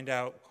to find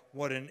out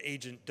what an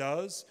agent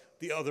does,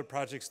 the other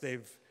projects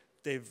they've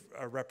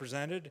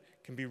represented,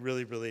 can be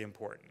really, really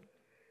important.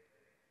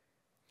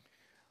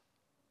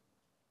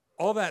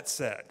 All that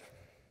said,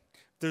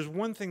 there's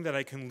one thing that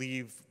I can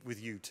leave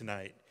with you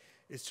tonight,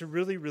 is to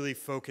really, really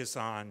focus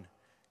on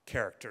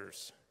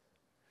characters.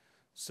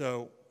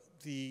 So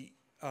the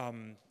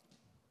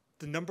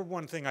number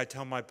one thing I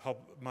tell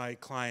my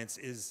clients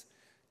is,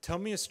 tell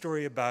me a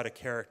story about a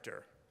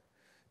character.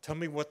 Tell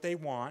me what they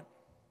want.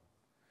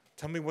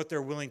 Tell me what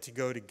they're willing to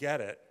go to get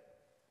it.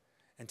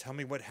 And tell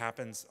me what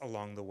happens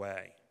along the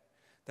way.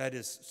 That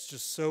is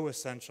just so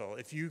essential.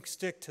 If you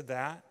stick to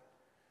that,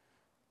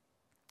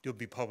 you'll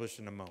be published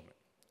in a moment.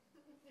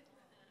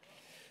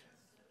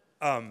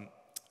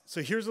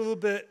 So here's a little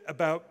bit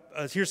about,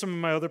 here's some of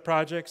my other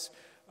projects.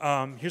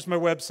 Here's my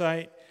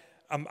website.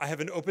 I have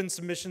an open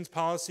submissions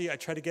policy. I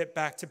try to get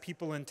back to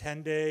people in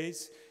 10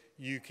 days.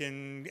 You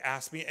can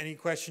ask me any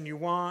question you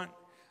want.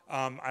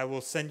 I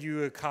will send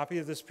you a copy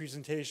of this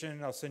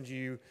presentation. I'll send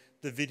you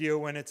the video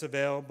when it's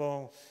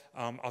available.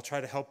 I'll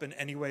try to help in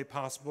any way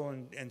possible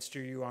and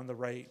steer you on the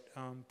right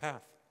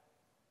path.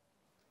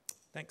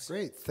 Thanks.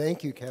 Great.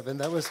 Thank you, Kevin.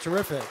 That was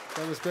terrific.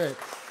 That was great.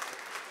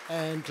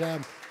 And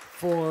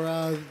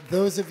for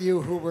those of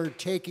you who were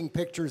taking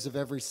pictures of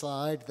every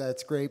slide,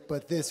 that's great.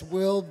 But this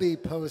will be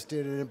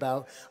posted in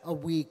about a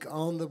week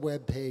on the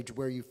webpage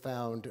where you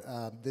found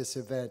this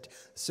event.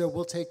 So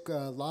we'll take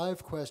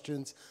live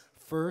questions.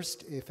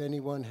 First, if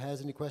anyone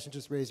has any questions,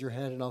 just raise your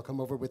hand and I'll come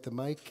over with the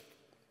mic.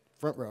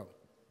 Front row.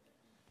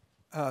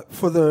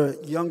 For the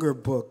younger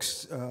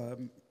books,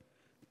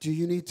 do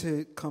you need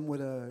to come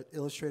with an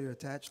illustrator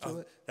attached to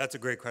it? That's a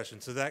great question.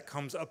 So that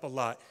comes up a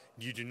lot.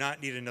 You do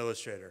not need an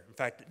illustrator. In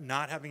fact,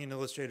 not having an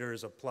illustrator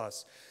is a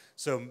plus.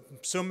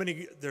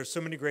 There's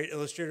so many great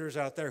illustrators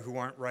out there who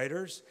aren't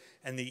writers,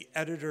 and the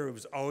editor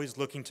was always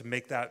looking to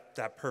make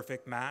that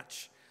perfect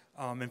match.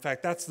 In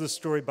fact, that's the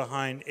story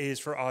behind A is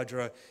for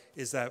Audra,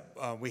 is that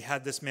we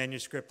had this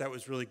manuscript that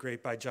was really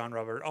great by John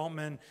Robert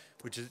Allman,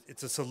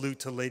 it's a salute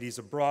to ladies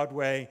of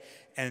Broadway,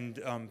 and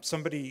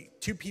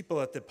 2 people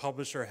at the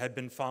publisher had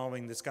been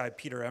following this guy,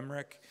 Peter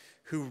Emmerich,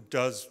 who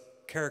does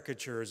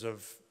caricatures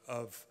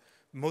of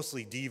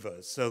mostly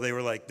divas. So they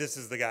were like, this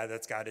is the guy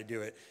that's got to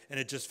do it. And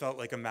it just felt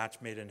like a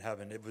match made in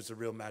heaven. It was a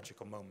real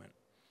magical moment.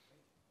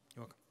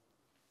 You're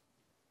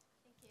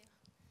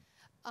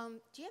welcome.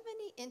 Do you have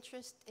any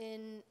interest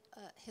in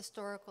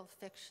historical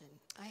fiction?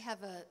 I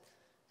have a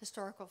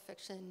historical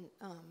fiction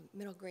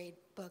middle grade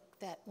book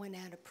that went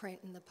out of print,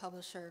 and the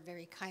publisher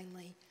very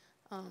kindly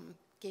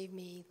gave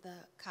me the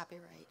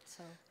copyright.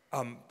 So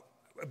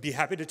I'd be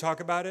happy to talk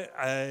about it.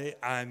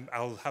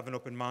 I'll have an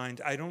open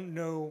mind. I don't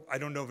know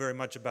very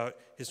much about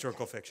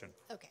historical fiction.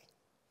 Okay.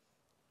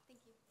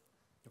 Thank you.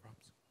 No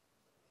problems.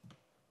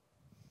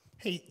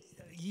 Hey,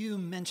 you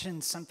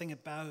mentioned something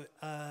about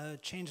a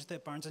change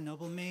that Barnes &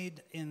 Noble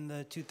made in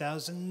the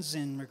 2000s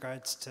in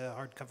regards to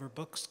hardcover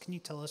books. Can you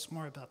tell us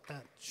more about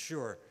that?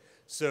 Sure.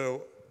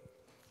 So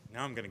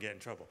now I'm going to get in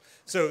trouble.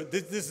 So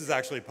this is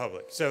actually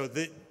public. So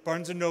the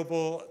Barnes &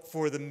 Noble,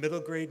 for the middle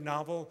grade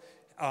novel,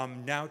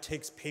 now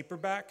takes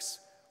paperbacks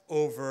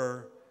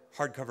over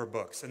hardcover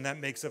books. And that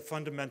makes a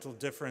fundamental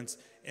difference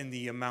in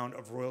the amount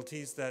of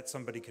royalties that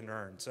somebody can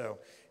earn. So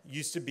it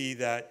used to be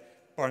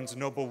that Barnes &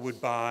 Noble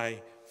would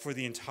buy, for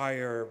the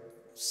entire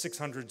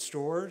 600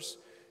 stores,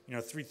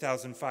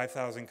 3,000,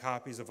 5,000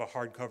 copies of a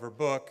hardcover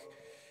book.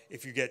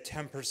 If you get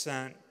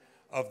 10%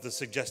 of the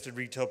suggested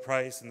retail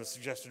price, and the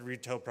suggested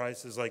retail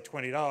price is like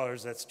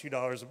 $20, that's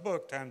 $2 a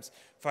book times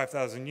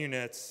 5,000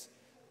 units,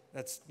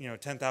 that's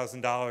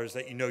 $10,000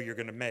 that you're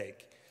going to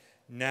make.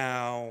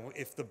 Now,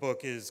 if the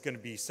book is going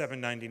to be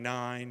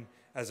 $7.99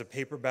 as a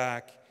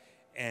paperback,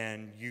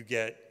 and you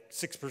get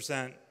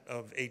 6%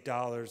 of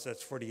 $8,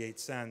 that's 48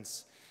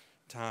 cents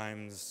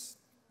times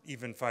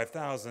even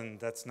 5,000,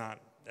 that's not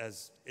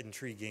as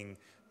intriguing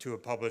to a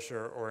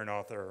publisher or an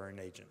author or an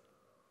agent.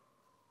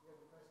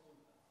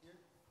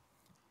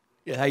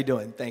 Yeah, how you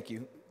doing? Thank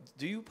you.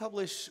 Do you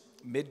publish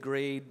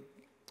mid-grade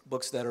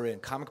books that are in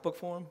comic book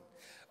form?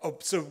 Oh,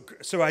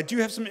 so I do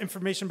have some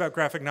information about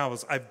graphic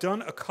novels. I've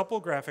done a couple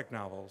graphic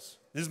novels.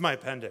 This is my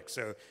appendix,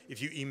 so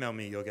if you email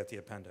me, you'll get the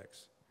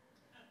appendix.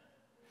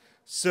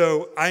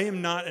 So I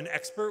am not an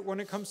expert when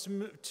it comes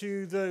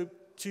to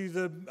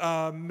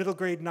the middle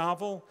grade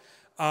novel.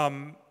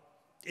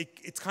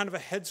 It's kind of a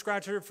head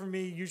scratcher for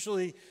me.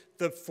 Usually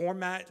the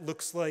format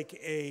looks like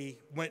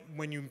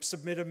when you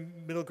submit a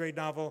middle grade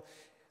novel,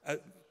 a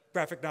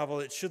graphic novel,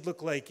 it should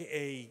look like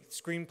a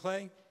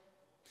screenplay.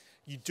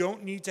 You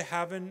don't need to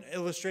have an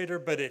illustrator,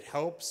 but it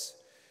helps.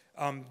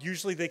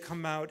 Usually they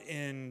come out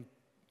in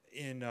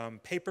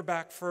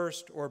paperback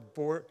first or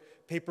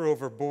paper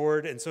over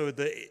board, and so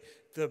the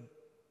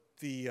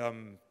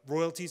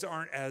royalties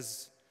aren't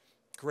as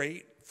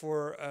great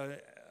for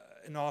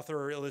an author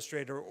or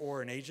illustrator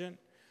or an agent,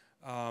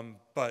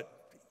 but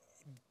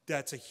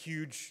it's a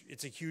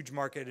huge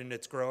market and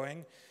it's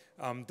growing.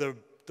 The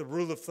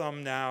rule of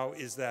thumb now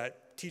is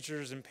that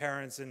teachers and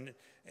parents and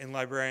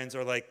librarians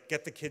are like,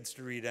 get the kids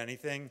to read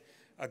anything.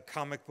 A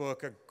comic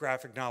book, a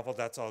graphic novel,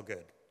 that's all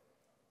good.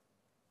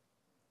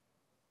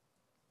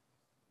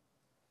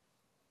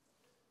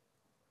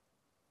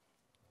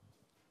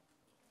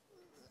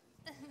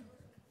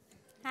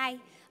 Hi.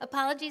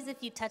 Apologies if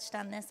you touched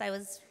on this. I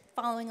was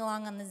following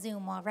along on the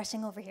Zoom while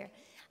rushing over here.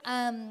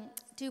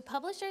 Do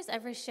publishers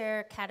ever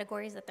share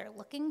categories that they're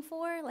looking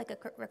for, like a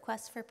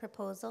request for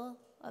proposal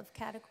of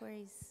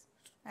categories?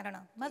 I don't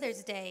know,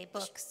 Mother's Day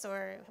books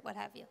or what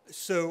have you.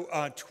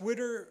 So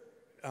Twitter,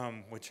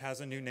 which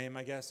has a new name,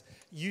 I guess,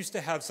 used to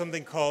have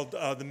something called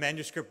the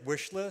manuscript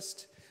wish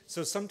list.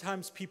 So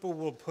sometimes people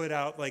will put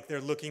out, like,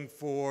 they're looking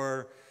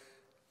for,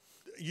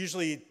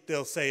 usually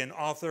they'll say an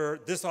author,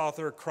 this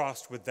author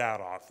crossed with that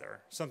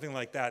author, something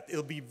like that.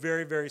 It'll be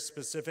very, very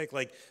specific,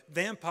 like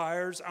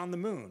vampires on the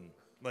moon.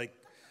 Like,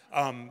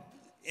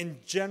 in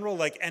general,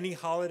 like any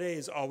holiday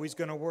is always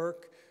going to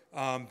work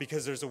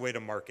because there's a way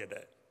to market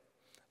it.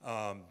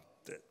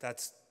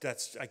 That's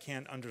I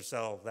can't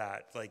undersell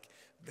that. Like,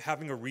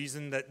 having a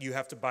reason that you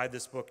have to buy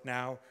this book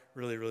now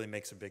really, really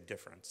makes a big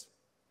difference.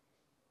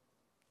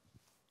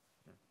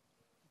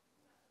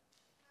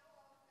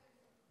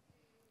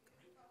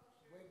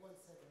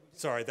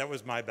 Sorry, that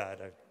was my bad.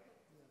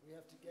 We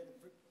have to get it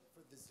for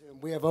the Zoom.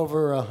 We have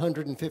over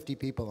 150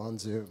 people on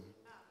Zoom.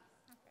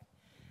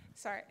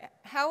 Sorry.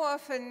 How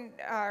often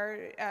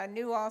are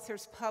new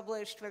authors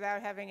published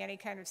without having any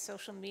kind of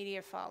social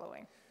media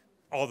following?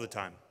 All the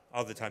time.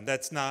 All the time.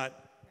 That's not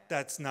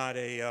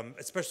a,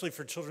 especially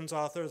for children's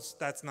authors,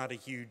 that's not a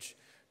huge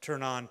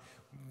turn on.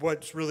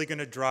 What's really going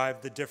to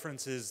drive the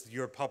difference is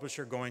your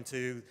publisher going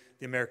to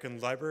the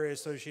American Library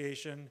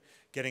Association,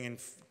 getting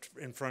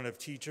in front of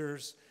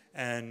teachers,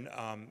 and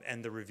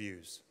the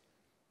reviews.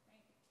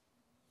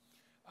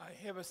 I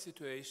have a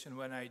situation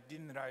when I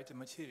didn't write a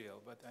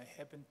material, but I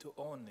happen to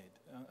own it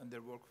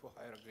under work for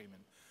hire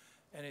agreement.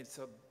 And it's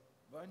a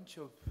bunch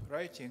of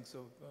writings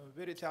of a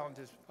very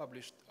talented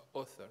published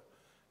author.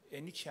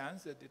 Any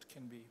chance that it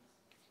can be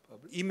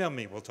published? Email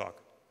me, we'll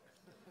talk.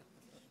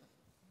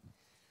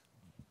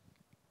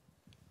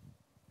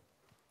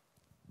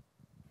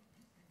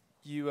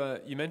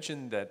 You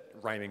mentioned that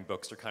rhyming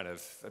books are kind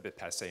of a bit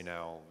passé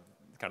now,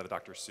 kind of the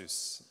Dr.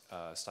 Seuss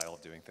style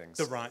of doing things.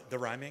 The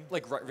rhyming?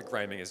 Like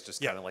rhyming is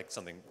just kind of like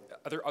something,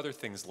 other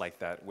things like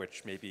that,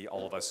 which maybe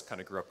all of us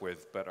kind of grew up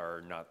with, but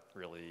are not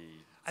really...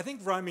 I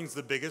think rhyming's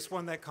the biggest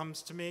one that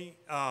comes to me.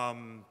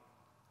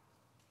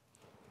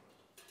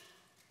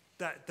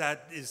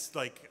 That is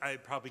like, I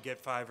probably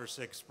get 5 or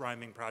 6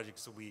 rhyming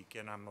projects a week,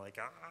 and I'm like,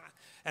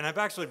 And I've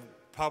actually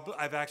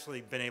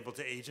been able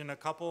to agent a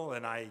couple,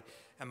 and I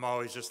am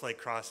always just like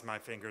crossing my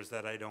fingers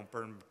that I don't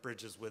burn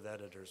bridges with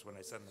editors when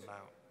I send them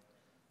out,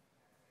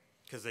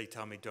 because they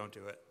tell me don't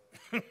do it.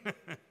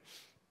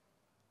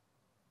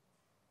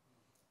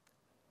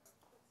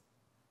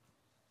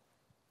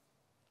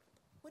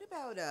 What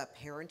about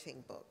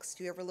parenting books?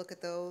 Do you ever look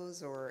at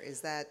those, or is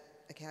that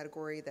a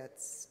category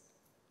that's,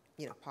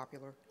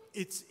 popular?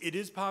 It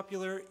is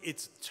popular.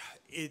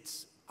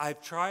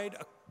 I've tried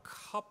a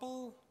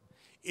couple.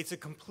 It's a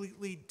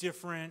completely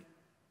different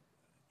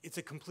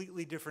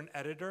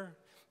editor.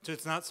 So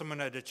it's not someone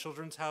at a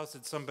children's house.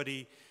 It's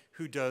somebody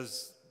who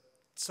does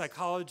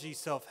psychology,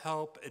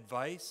 self-help,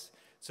 advice.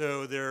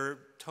 So they're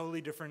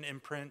totally different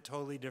imprint,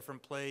 totally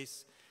different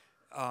place,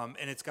 and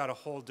it's got a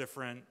whole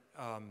different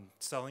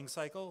selling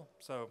cycle.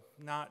 So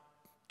not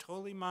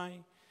totally my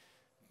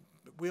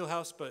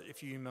wheelhouse, but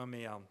if you email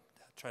me, I'll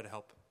try to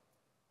help.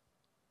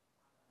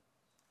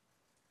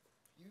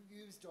 You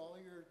used all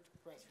your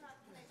questions.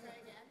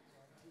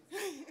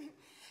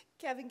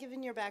 Kevin,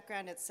 given your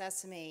background at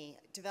Sesame,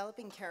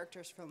 developing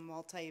characters from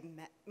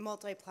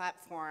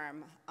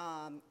multi-platform,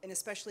 and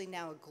especially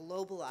now a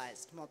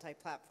globalized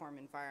multi-platform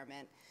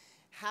environment,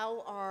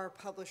 how are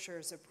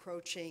publishers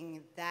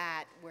approaching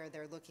that, where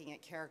they're looking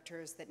at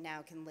characters that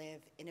now can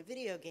live in a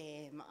video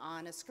game,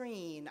 on a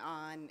screen,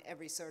 on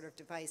every sort of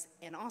device,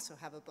 and also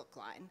have a book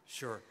line?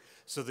 Sure.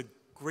 So the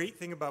great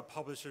thing about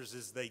publishers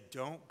is they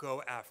don't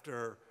go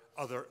after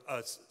other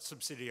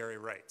subsidiary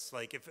rights.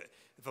 Like if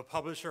a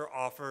publisher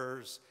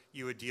offers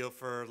you a deal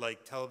for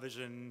like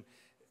television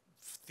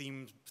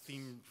theme,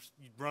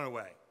 run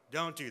away.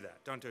 Don't do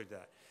that. Don't do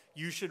that.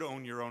 You should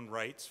own your own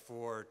rights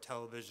for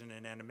television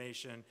and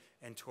animation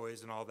and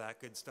toys and all that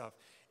good stuff.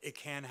 It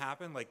can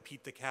happen. Like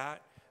Pete the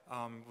Cat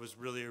was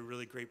really a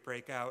really great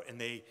breakout, and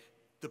the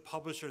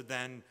publisher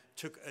then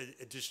took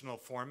additional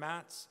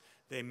formats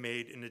they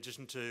made, in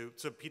addition to,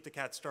 so Pete the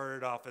Cat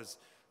started off as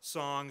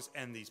songs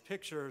and these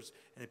pictures,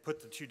 and they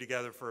put the two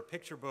together for a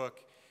picture book,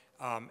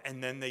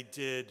 and then they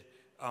did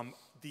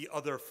the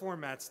other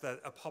formats that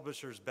a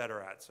publisher's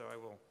better at.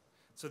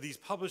 So these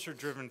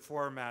publisher-driven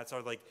formats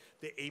are like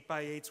the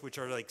 8x8s, which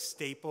are like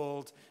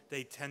stapled.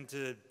 They tend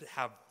to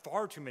have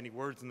far too many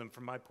words in them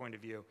from my point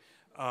of view.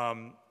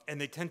 And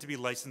they tend to be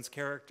licensed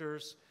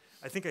characters.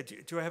 I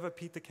think do I have a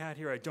Pete the Cat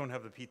here? I don't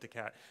have a Pete the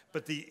Cat,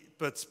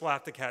 but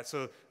Splat the Cat.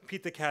 So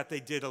Pete the Cat, they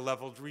did a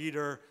leveled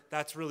reader.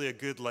 That's really a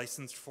good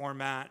licensed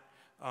format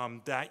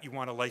that you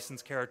want a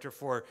licensed character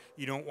for.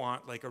 You don't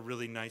want like a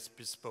really nice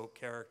bespoke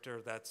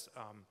character that's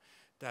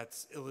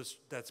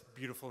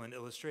beautiful and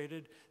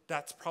illustrated.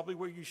 That's probably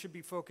what you should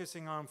be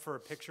focusing on for a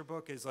picture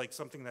book, is like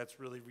something that's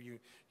really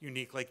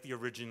unique, like the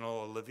original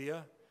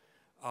Olivia.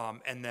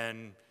 And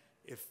then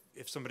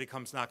if somebody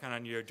comes knocking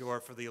on your door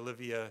for the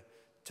Olivia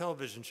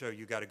television show,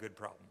 you got a good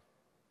problem.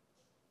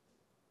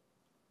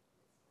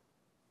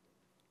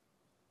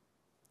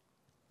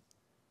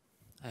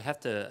 I have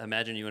to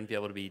imagine you wouldn't be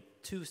able to be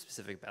too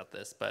specific about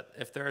this, but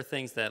if there are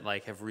things that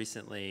like have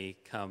recently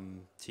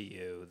come to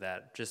you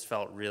that just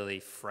felt really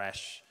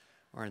fresh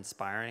or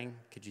inspiring,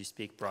 could you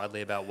speak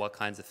broadly about what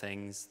kinds of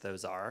things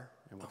those are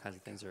and what kinds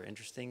of things are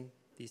interesting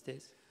these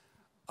days?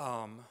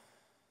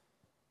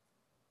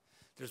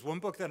 There's one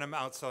book that I'm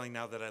outselling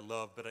now that I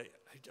love, but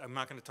I'm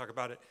not going to talk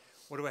about it.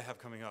 What do I have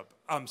coming up?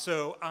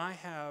 So I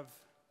have,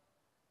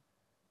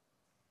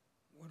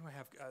 what do I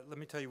have? Let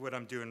me tell you what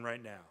I'm doing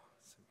right now.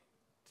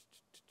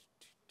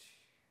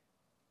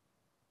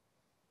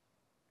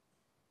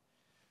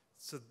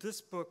 So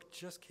this book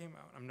just came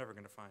out. I'm never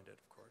going to find it,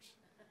 of course.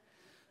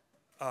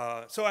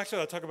 So actually,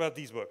 I'll talk about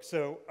these books.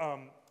 So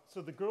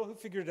The Girl Who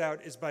Figured It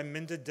Out is by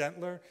Minda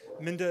Dentler.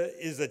 Minda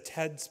is a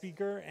TED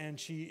speaker, and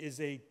she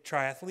is a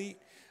triathlete.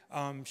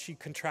 She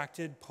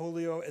contracted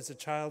polio as a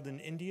child in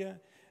India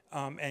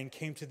and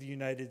came to the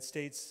United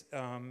States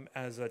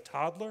as a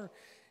toddler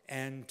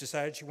and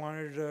decided she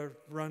wanted to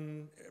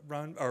run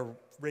or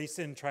race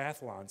in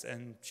triathlons,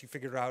 and she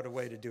figured out a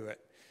way to do it.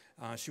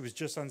 She was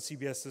just on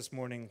CBS This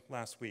Morning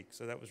last week,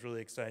 so that was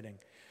really exciting.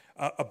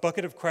 A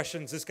Bucket of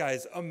Questions, this guy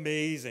is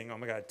amazing. Oh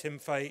my God, Tim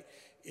Feit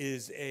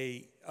is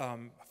a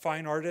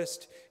fine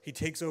artist. He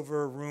takes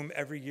over a room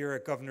every year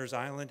at Governor's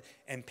Island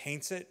and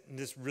paints it in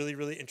this really,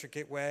 really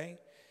intricate way.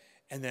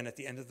 And then at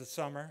the end of the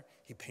summer,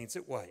 he paints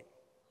it white.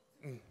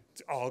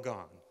 It's all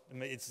gone.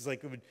 It's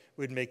like it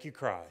would make you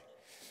cry.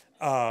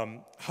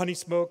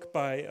 Honeysmoke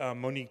by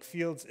Monique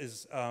Fields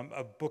is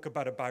a book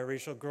about a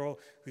biracial girl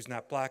who's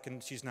not black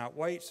and she's not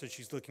white, so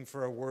she's looking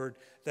for a word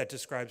that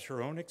describes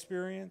her own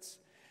experience.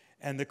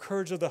 And The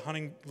Courage of the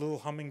Little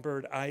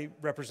Hummingbird, I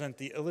represent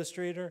the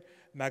illustrator,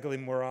 Magali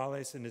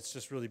Morales, and it's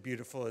just really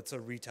beautiful. It's a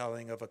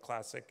retelling of a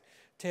classic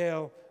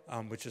tale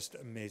with just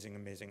amazing,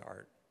 amazing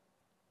art.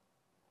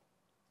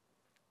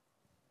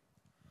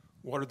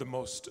 What are the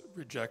most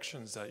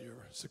rejections that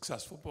your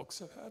successful books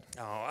have had?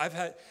 Oh,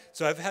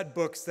 I've had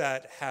books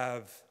that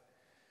have,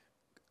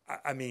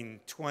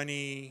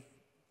 20,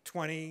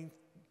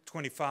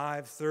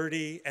 25,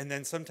 30, and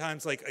then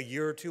sometimes like a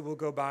year or two will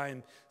go by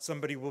and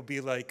somebody will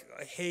be like,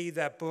 hey,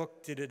 that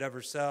book, did it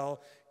ever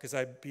sell? Because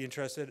I'd be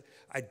interested.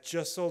 I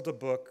just sold a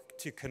book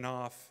to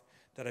Knopf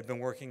that I've been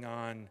working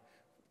on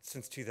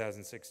since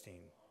 2016.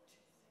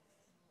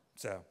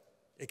 So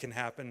it can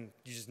happen,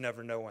 you just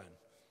never know when.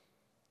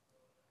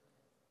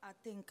 I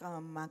think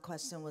my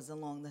question was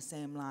along the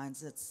same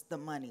lines. It's the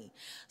money.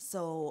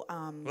 So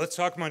let's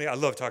talk money. I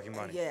love talking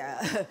money.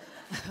 Yeah.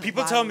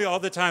 People tell me all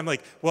the time,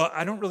 like, well,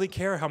 I don't really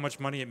care how much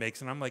money it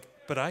makes. And I'm like,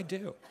 but I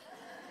do.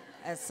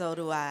 And so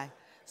do I.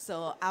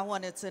 So I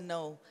wanted to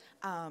know,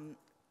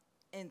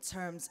 in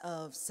terms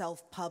of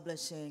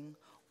self-publishing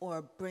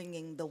or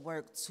bringing the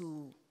work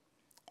to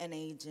an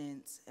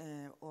agent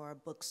or a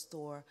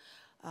bookstore,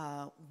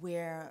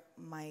 where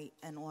might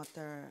an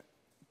author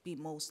be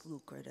most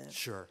lucrative?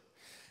 Sure.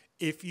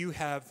 If you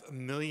have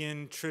 1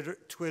 million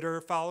Twitter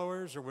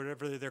followers, or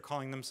whatever they're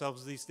calling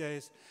themselves these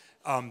days,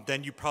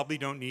 then you probably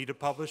don't need a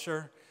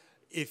publisher.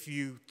 If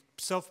you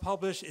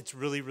self-publish, it's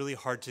really, really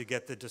hard to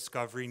get the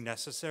discovery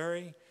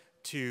necessary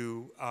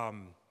to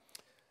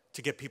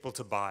get people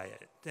to buy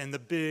it. And the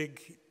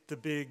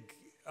big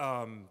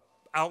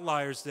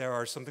outliers there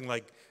are something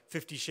like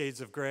 50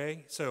 Shades of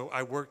Grey. So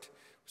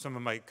some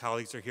of my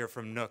colleagues are here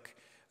from Nook.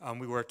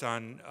 We worked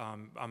on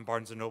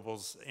Barnes &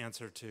 Noble's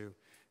answer to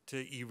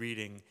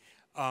e-reading.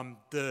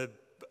 The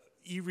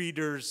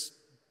e-readers,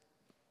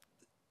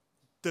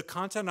 the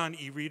content on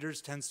e-readers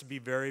tends to be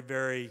very,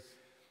 very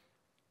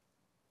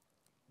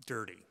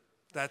dirty.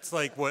 That's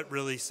like what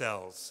really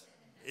sells.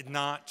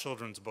 Not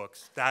children's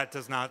books. That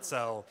does not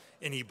sell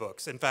in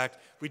e-books. In fact,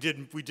 we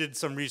did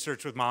some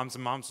research with moms,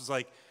 and moms was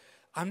like,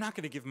 I'm not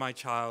going to give my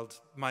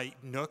child my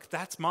Nook.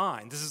 That's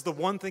mine. This is the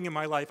one thing in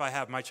my life I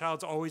have. My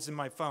child's always in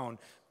my phone.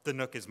 The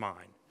Nook is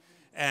mine.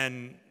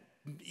 And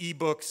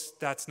e-books,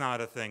 that's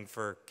not a thing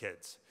for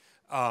kids.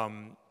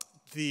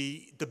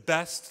 The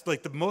best,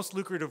 like the most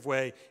lucrative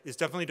way is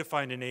definitely to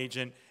find an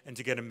agent and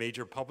to get a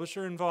major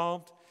publisher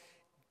involved.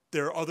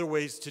 there are other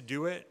ways to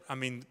do it. I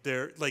mean,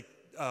 they're like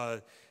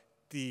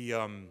the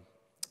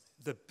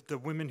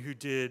women who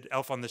did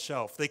Elf on the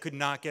Shelf. They could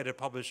not get a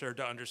publisher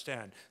to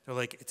understand. They're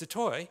like, it's a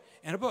toy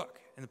and a book,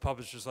 and the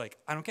publisher's like,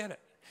 I don't get it.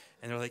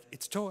 And they're like,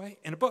 it's a toy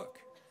and a book.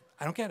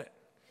 I don't get it.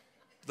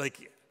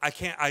 Like, I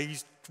can't.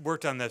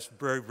 Worked on this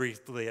very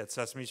briefly at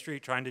Sesame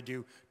Street, trying to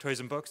do toys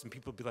and books, and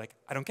people would be like,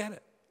 I don't get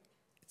it.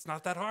 It's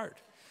not that hard.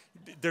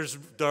 There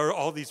are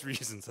all these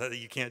reasons that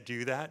you can't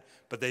do that,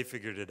 but they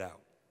figured it out.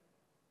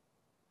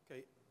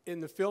 Okay,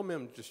 in the film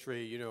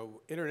industry, you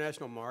know,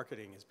 international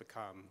marketing has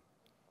become,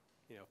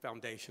 you know,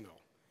 foundational.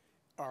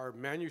 Are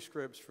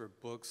manuscripts for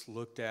books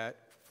looked at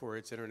for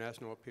its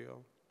international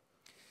appeal?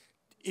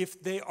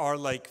 If they are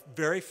like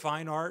very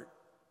fine art,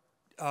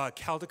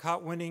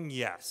 Caldecott winning,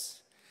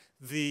 yes.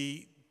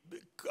 The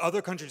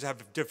other countries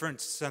have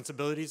different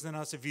sensibilities than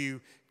us. If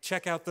you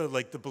check out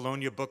the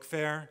Bologna Book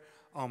Fair,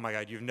 oh my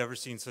God, you've never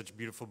seen such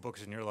beautiful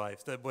books in your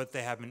life. What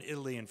they have in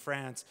Italy and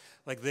France,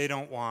 like they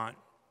don't want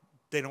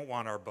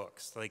our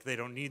books. Like they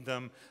don't need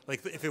them.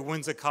 Like if it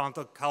wins a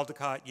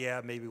Caldecott, yeah,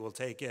 maybe we'll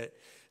take it.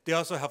 They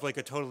also have like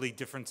a totally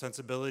different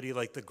sensibility,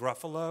 like the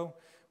Gruffalo,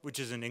 which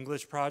is an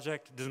English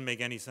project. It doesn't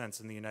make any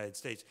sense in the United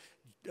States.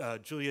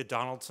 Julia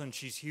Donaldson,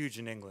 she's huge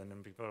in England,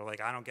 and people are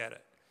like, I don't get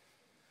it.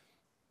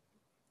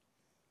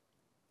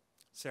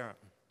 Sarah.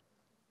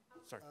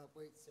 Sorry.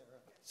 Wait, Sarah.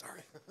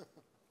 Sorry.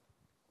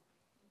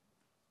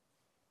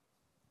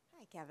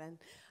 Hi, Kevin.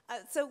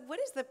 So what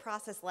is the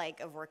process like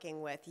of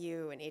working with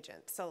you, an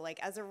agent? So like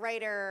as a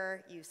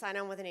writer, you sign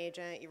on with an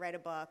agent, you write a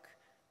book,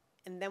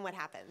 and then what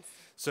happens?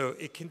 So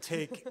it can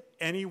take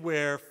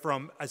anywhere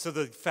from, so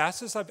the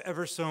fastest I've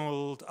ever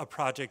sold a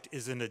project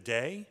is in a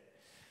day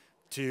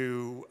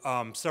to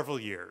several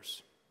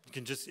years.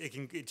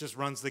 It just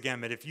runs the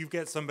gamut. If you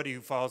get somebody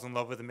who falls in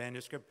love with a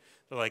manuscript,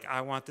 they're like,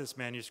 I want this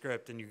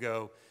manuscript, and you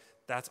go,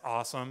 that's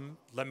awesome,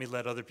 let me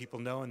let other people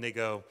know, and they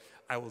go,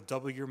 I will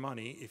double your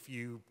money if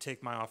you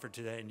take my offer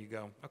today, and you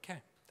go,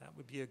 okay, that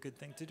would be a good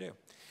thing to do.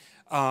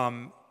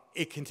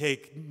 It can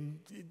take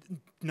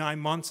 9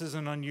 months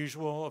isn't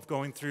unusual of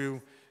going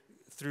through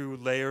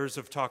layers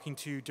of talking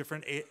to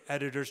different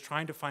editors,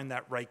 trying to find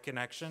that right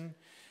connection.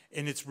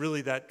 And it's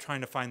really that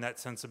trying to find that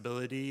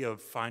sensibility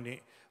of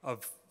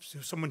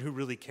someone who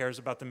really cares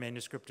about the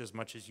manuscript as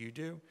much as you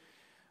do.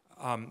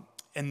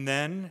 And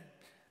then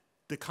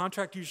the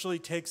contract usually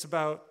takes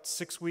about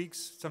 6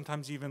 weeks,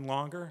 sometimes even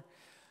longer.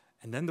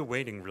 And then the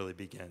waiting really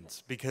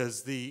begins,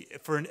 because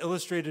for an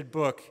illustrated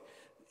book,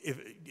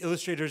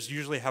 illustrators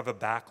usually have a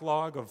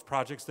backlog of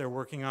projects they're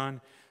working on.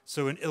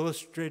 So an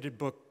illustrated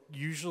book,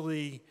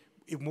 usually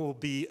it will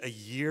be a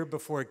year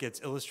before it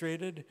gets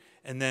illustrated.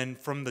 And then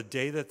from the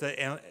day that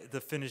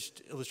the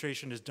finished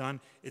illustration is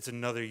done, it's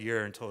another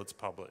year until it's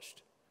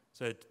published.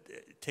 So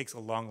it takes a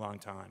long, long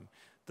time.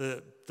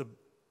 The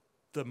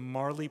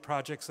Marley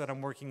projects that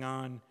I'm working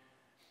on,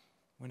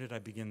 when did I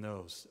begin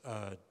those?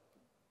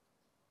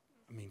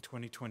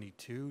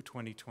 2022,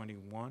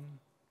 2021,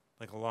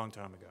 like a long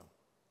time ago.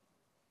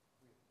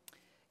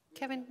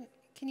 Kevin,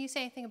 can you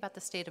say anything about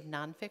the state of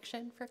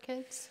nonfiction for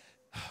kids?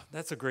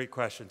 That's a great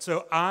question.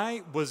 So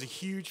I was a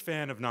huge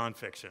fan of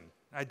nonfiction.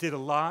 I did a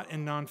lot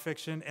in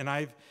nonfiction, and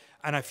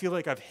I feel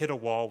like I've hit a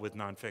wall with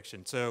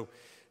nonfiction. So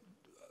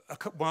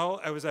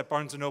while I was at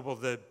Barnes & Noble,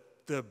 the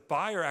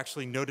buyer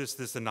actually noticed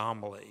this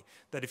anomaly,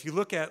 that if you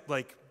look at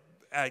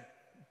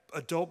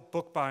adult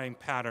book buying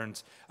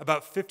patterns,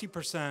 about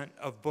 50%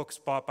 of books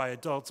bought by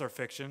adults are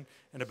fiction,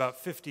 and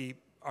about 50%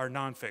 are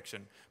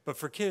nonfiction. But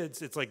for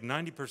kids, it's like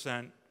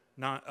 90%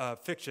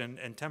 fiction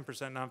and 10%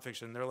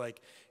 nonfiction. They're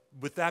like,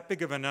 with that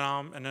big of an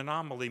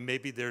anomaly,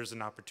 maybe there's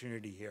an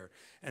opportunity here.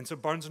 And so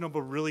Barnes &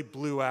 Noble really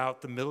blew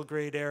out the middle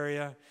grade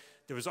area.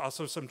 There was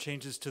also some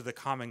changes to the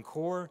Common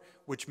Core,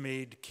 which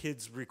made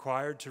kids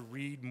required to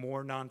read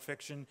more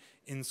nonfiction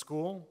in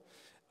school.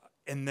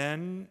 And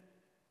then,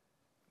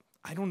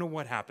 I don't know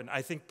what happened.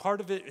 I think part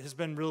of it has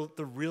been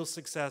the real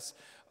success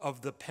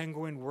of the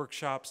Penguin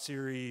Workshop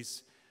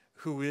series,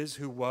 Who Is,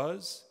 Who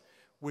Was,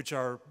 which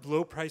are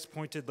low price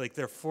pointed, like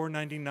they're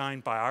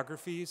 $4.99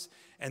 biographies,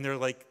 and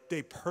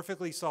they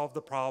perfectly solve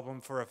the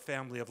problem for a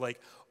family of like,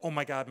 oh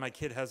my God, my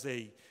kid has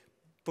a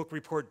book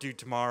report due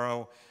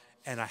tomorrow,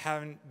 and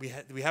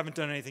we haven't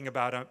done anything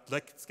about it.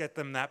 Let's get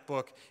them that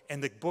book,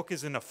 and the book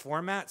is in a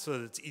format so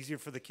that it's easier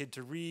for the kid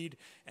to read,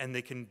 and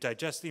they can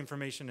digest the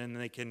information, and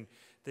they can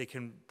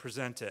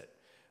present it.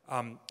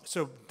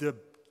 So the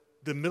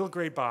middle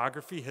grade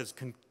biography has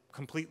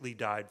completely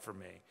died for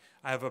me.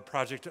 I have a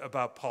project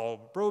about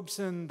Paul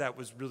Robeson that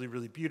was really,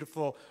 really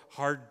beautiful,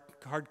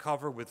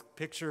 hardcover with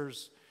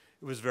pictures.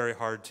 It was very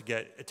hard to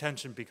get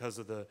attention because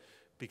of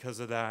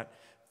that.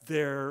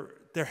 There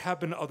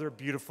have been other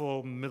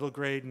beautiful middle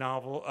grade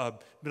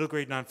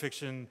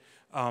nonfiction.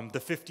 The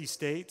 50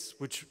 States,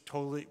 which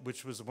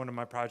was one of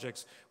my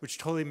projects, which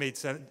totally made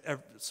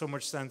so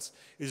much sense,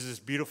 is this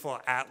beautiful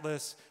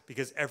atlas,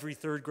 because every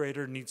third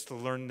grader needs to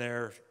learn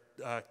their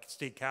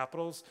state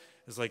capitals.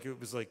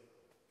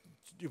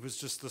 It was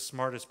just the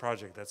smartest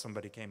project that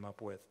somebody came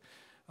up with,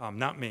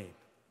 not me.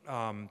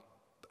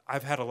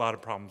 I've had a lot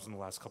of problems in the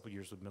last couple of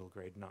years with middle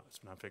grade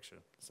nonfiction.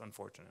 It's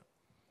unfortunate.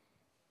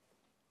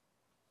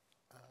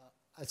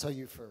 I saw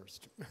you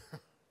first.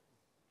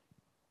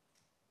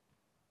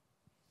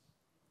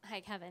 Hi,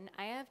 Kevin.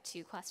 I have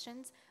 2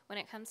 questions. When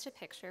it comes to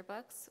picture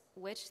books,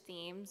 which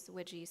themes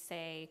would you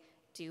say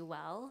do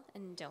well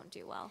and don't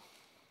do well?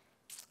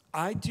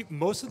 I do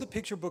most of the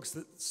picture books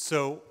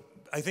so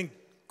I think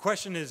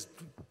question is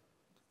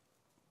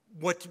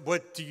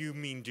what do you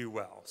mean do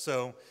well?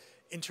 So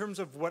in terms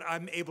of what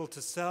I'm able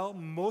to sell,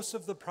 most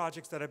of the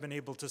projects that I've been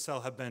able to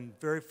sell have been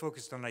very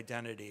focused on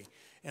identity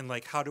and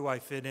like how do I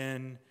fit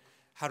in?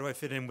 How do I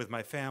fit in with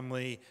my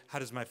family? How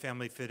does my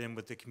family fit in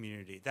with the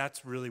community?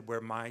 That's really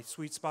where my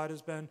sweet spot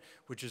has been,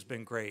 which has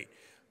been great.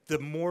 The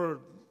more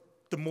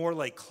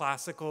like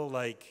classical,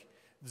 like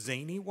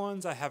zany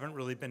ones, I haven't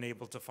really been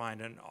able to find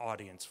an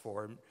audience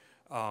for.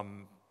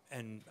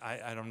 And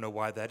I don't know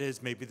why that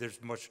is. Maybe there's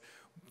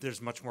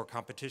much more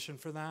competition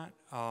for that.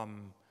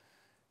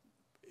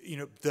 You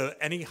know,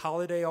 any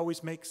holiday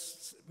always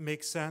makes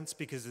sense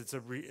because it's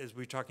as we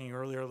were talking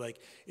earlier, like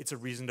it's a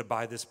reason to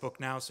buy this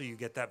book now, so you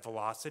get that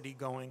velocity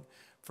going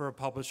for a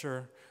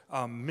publisher.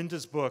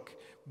 Minda's book,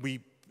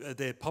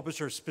 the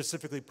publisher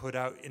specifically put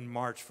out in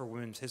March for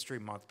Women's History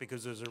Month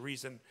because there's a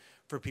reason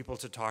for people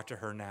to talk to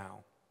her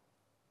now.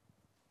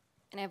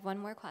 And I have one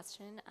more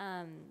question,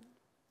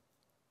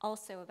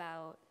 also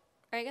about,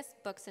 or I guess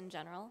books in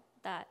general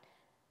that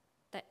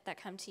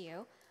come to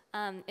you.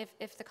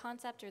 If the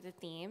concept or the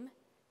theme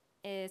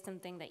is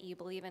something that you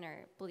believe in or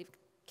believe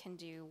can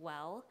do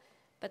well,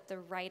 but the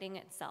writing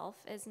itself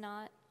is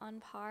not on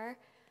par,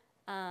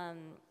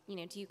 you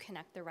know, do you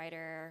connect the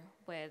writer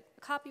with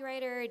a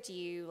copywriter? Do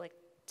you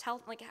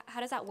how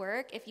does that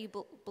work if you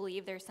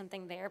believe there's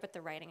something there, but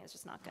the writing is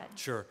just not good?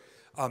 Sure,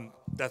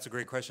 that's a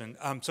great question.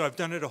 So I've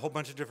done it a whole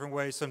bunch of different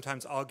ways.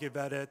 Sometimes I'll give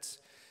edits.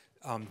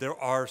 There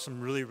are some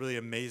really, really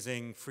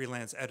amazing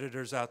freelance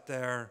editors out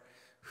there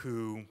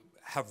who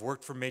have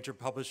worked for major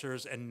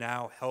publishers and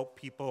now help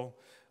people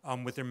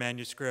with their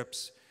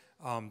manuscripts.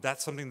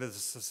 That's something that the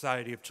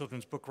Society of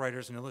Children's Book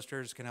Writers and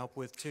Illustrators can help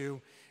with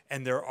too.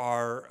 And there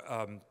are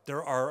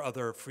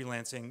other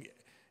freelancing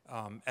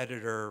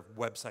editor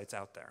websites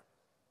out there.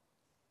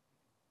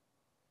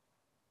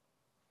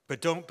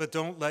 But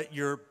don't let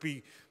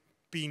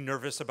be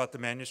nervous about the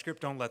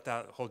manuscript. Don't let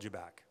that hold you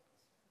back.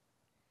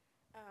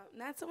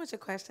 Not so much a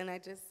question. I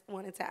just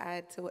wanted to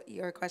add to what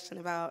your question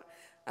about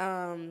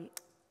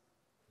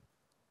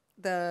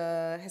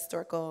the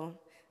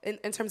historical.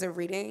 In terms of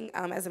reading,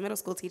 as a middle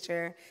school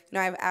teacher, you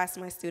know, I've asked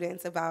my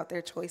students about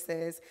their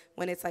choices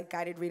when it's like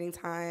guided reading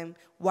time.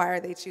 Why are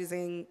they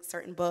choosing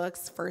certain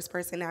books,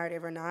 first-person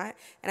narrative or not?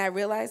 And I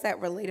realized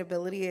that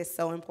relatability is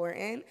so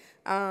important.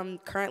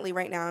 Currently,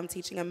 right now, I'm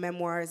teaching a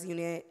memoirs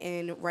unit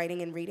in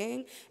writing and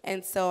reading,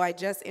 and so I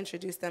just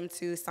introduced them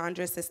to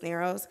Sandra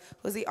Cisneros,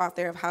 who's the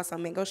author of House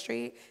on Mingo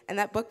Street, and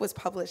that book was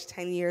published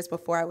 10 years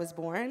before I was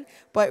born.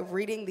 But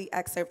reading the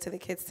excerpt to the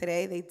kids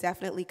today, they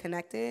definitely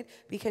connected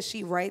because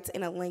she writes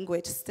in a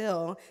language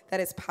still that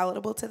is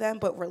palatable to them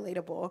but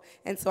relatable.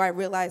 And so I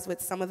realized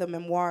with some of the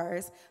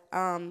memoirs,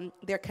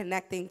 they're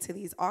connecting to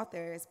these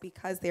authors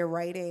because they're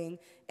writing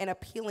and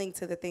appealing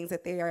to the things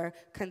that they are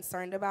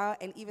concerned about,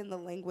 and even the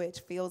language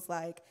feels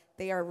like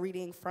they are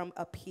reading from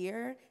a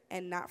peer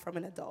and not from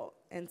an adult.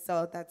 And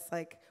so that's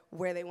like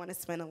where they want to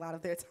spend a lot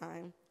of their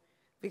time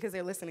because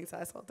they're listening to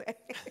us all day.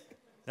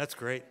 That's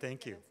great,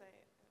 thank you.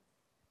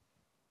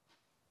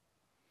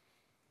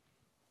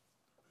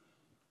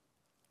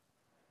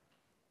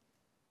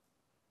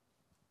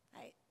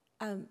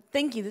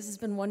 Thank you. This has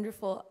been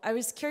wonderful. I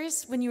was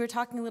curious when you were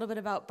talking a little bit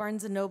about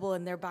Barnes & Noble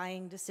and their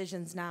buying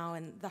decisions now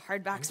and the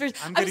hardbacks.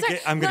 I'm going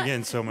to get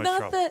in so much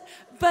trouble.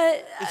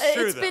 But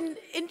it's been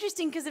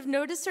interesting because I've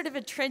noticed sort of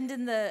a trend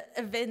in the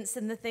events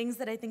and the things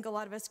that I think a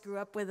lot of us grew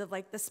up with, of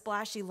like the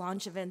splashy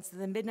launch events,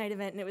 the midnight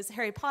event, and it was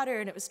Harry Potter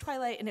and it was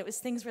Twilight and it was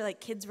things where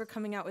like kids were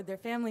coming out with their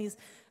families.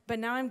 But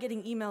now I'm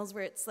getting emails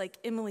where it's like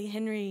Emily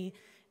Henry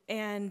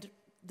and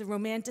the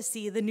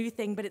romantasy, the new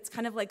thing, but it's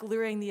kind of like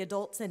luring the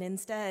adults in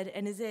instead.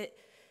 And is it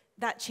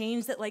that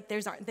change that like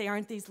they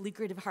aren't these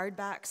lucrative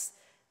hardbacks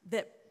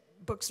that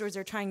bookstores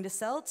are trying to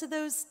sell to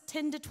those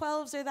 10 to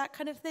 12s or that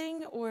kind of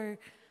thing, or?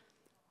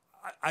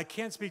 I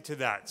can't speak to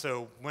that.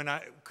 So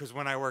because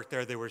when I worked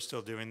there, they were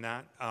still doing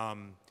that.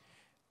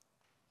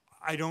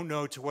 I don't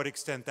know to what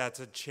extent that's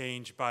a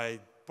change by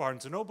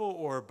Barnes & Noble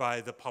or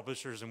by the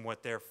publishers and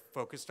what they're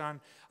focused on.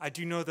 I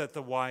do know that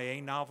the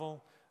YA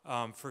novel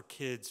for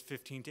kids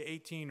 15 to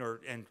 18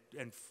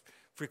 and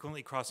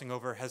frequently crossing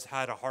over has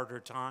had a harder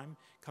time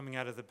coming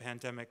out of the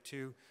pandemic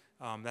too.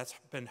 That's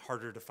been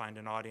harder to find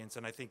an audience,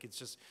 and I think it's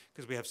just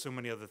because we have so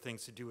many other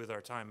things to do with our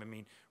time. I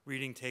mean,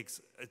 reading takes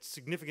a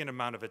significant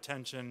amount of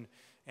attention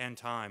and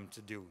time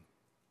to do.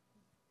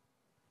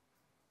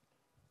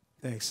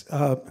 Thanks.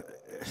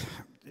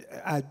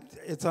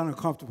 It's an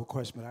uncomfortable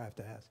question, but I have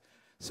to ask.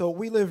 So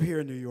we live here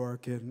in New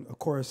York, and of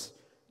course,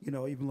 you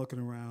know, even looking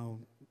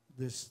around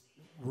this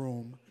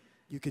room,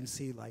 you can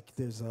see like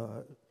there's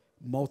a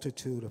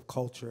multitude of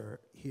culture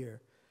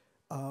here.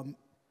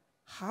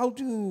 how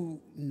do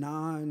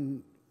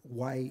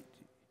non-white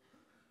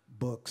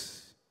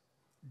books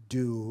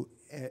do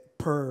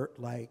per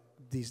like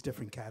these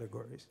different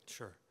categories?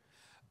 Sure.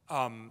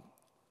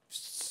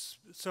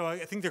 So I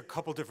think there are a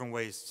couple different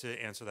ways to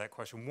answer that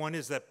question. One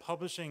is that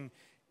publishing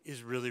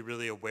is really,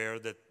 really aware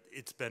that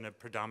it's been a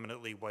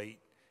predominantly white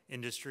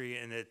industry,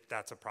 and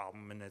that's a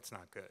problem, and it's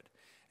not good.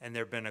 And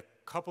there have been a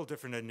couple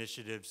different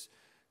initiatives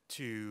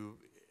to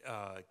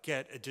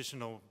get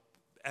additional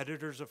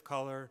editors of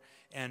color,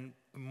 and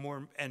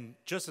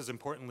just as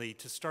importantly,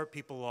 to start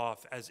people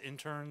off as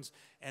interns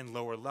and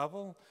lower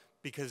level,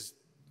 because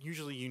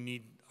usually you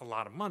need a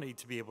lot of money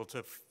to be able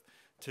to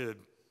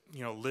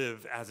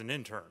live as an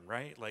intern,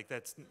 right? Like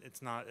it's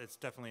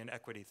definitely an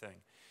equity thing.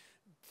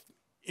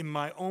 In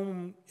my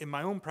own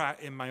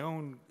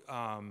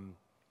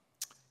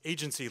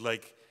agency,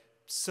 like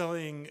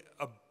selling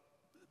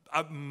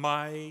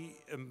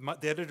the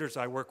editors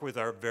I work with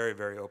are very,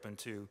 very open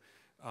to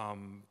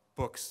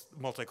books,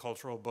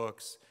 multicultural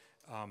books,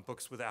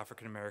 books with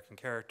African American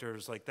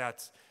characters. Like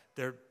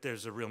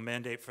there's a real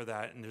mandate for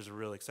that, and there's a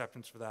real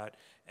acceptance for that,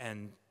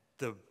 and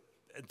the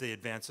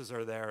advances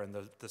are there, and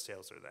the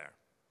sales are there.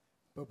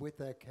 But with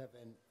that,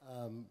 Kevin,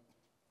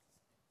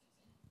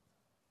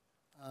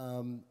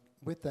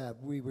 with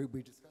that, we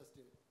discussed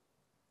it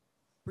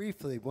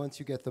briefly. Once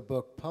you get the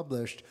book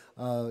published,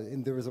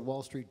 and there was a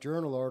Wall Street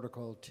Journal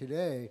article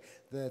today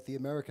that the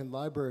American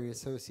Library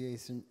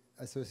Association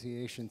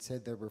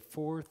said there were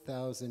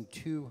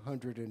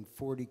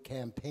 4,240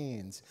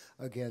 campaigns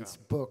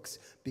against books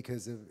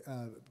because of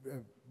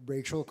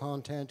racial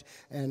content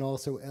and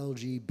also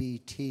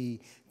LGBT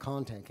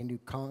content. Can you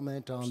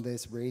comment on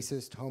this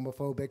racist,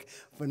 homophobic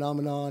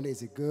phenomenon?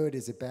 Is it good?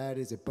 Is it bad?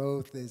 Is it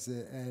both?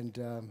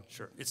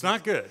 Sure, it's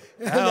not good.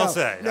 I'll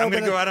say. I'm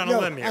going to go out on a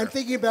limb here. I'm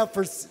thinking about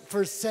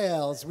for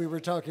sales. We were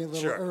talking a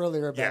little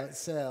earlier about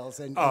sales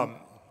and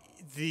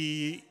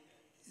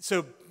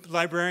so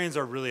librarians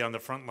are really on the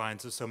front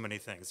lines of so many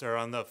things. They're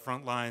on the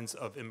front lines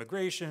of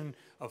immigration,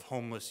 of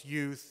homeless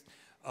youth,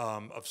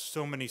 of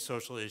so many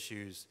social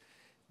issues.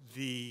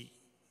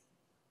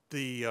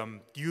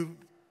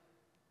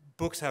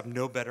 Books have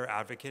no better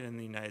advocate in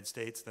the United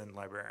States than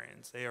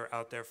librarians. They are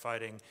out there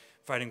fighting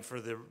for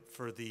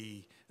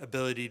the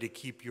ability to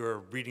keep your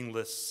reading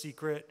list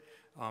secret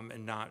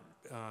and not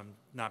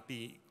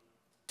be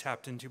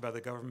tapped into by the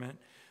government.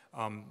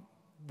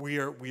 We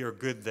are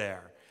good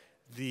there.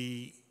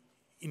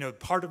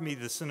 Part of me,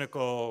 the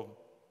cynical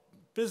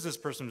business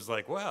person, is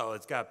like, well,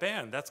 it's got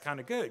banned. That's kind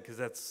of good because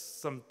that's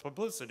some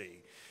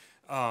publicity.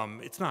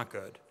 It's not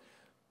good.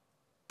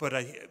 But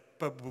I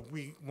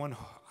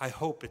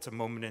hope it's a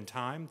moment in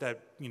time that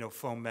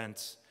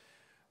foments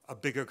a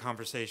bigger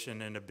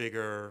conversation and a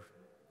bigger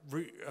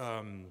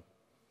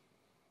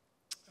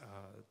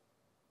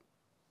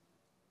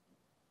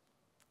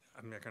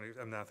I'm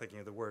not thinking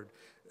of the word,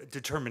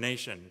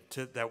 determination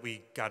that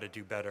we got to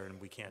do better and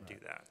we can't do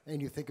that.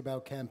 And you think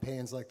about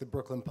campaigns like the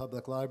Brooklyn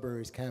Public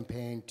Library's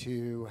campaign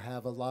to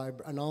have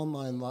an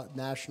online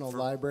national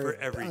library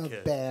for every of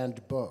kid.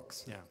 Banned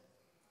books. Yeah.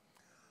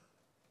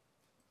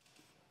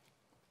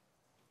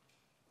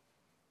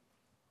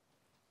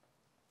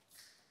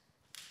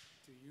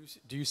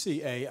 Do you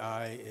see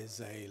AI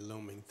as a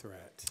looming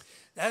threat?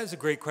 That is a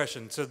great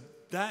question. So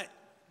that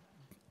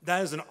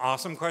is an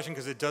awesome question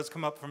because it does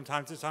come up from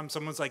time to time.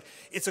 Someone's like,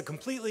 it's a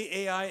completely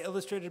AI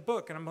illustrated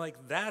book. And I'm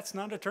like, that's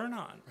not a turn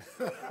on.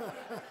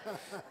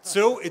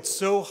 So it's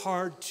so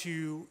hard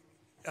to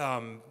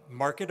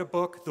market a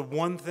book. The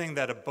one thing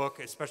that a book,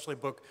 especially a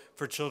book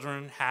for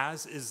children,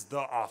 has is the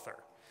author.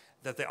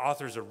 That the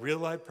author is a real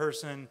life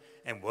person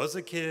and was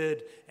a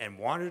kid and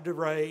wanted to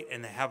write,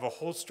 and they have a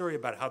whole story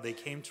about how they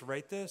came to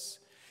write this.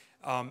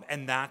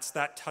 And that's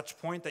that touch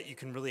point that you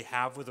can really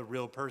have with a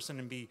real person,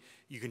 and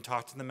you can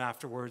talk to them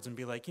afterwards and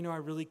be like, I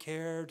really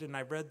cared and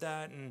I read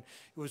that and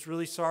I was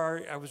really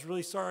sorry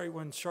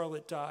when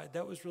Charlotte died.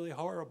 That was really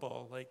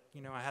horrible. Like,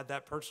 I had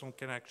that personal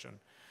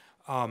connection.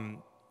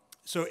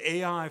 So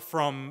AI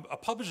from a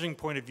publishing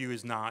point of view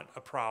is not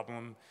a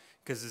problem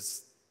because it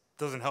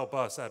doesn't help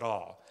us at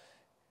all.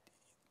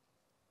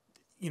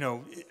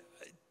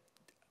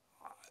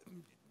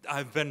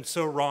 I've been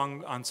so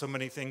wrong on so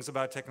many things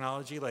about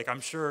technology. Like,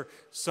 I'm sure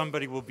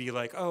somebody will be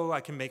like, oh,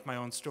 I can make my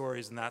own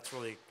stories, and that's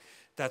really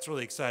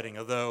exciting.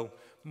 Although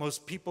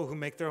most people who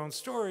make their own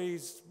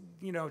stories,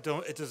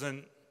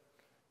 it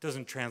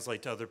doesn't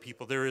translate to other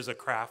people. There is a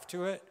craft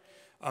to it.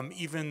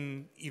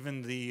 Even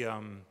the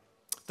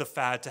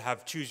fad to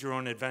have choose your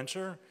own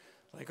adventure.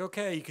 Like,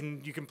 okay,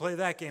 you can play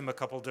that game a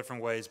couple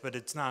different ways, but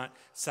it's not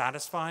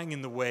satisfying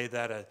in the way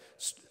that a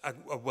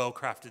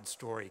well-crafted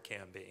story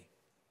can be.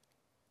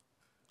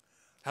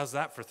 How's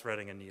that for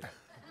threading a needle?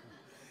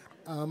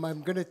 I'm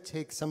going to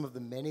take some of the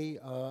many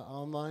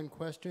online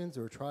questions,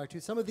 or try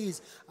to. Some of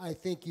these I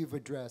think you've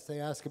addressed.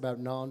 They ask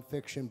about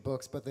nonfiction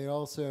books, but they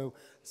also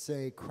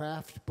say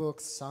craft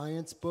books,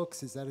 science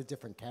books. Is that a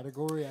different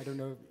category? I don't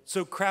know.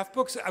 So craft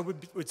books, I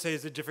would say,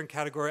 is a different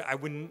category. I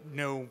wouldn't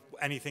know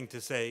anything to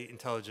say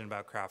intelligent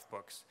about craft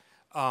books.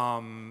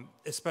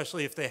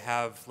 especially if they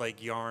have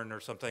like yarn or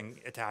something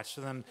attached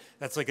to them.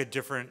 That's like a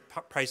different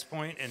price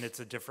point, and it's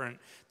a different,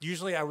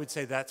 usually I would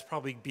say that's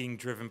probably being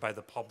driven by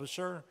the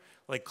publisher,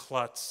 like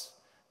Klutz,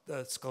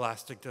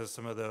 Scholastic does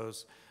some of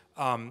those.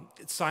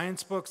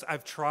 Science books,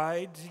 I've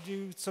tried to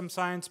do some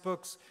science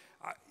books.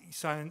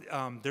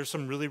 There's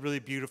some really, really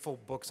beautiful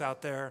books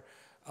out there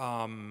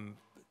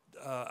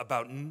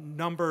about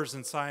numbers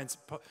and science.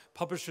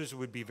 Publishers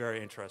would be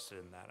very interested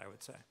in that, I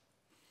would say.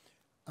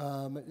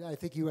 I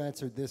think you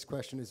answered this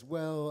question as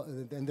well,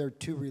 and there are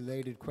two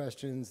related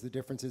questions, the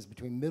differences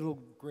between middle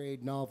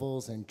grade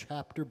novels and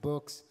chapter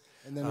books,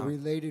 and then a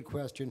related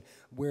question,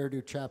 where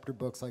do chapter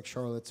books like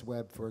Charlotte's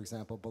Web, for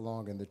example,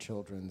 belong in the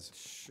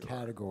children's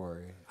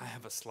category? I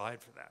have a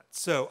slide for that.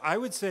 So I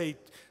would say,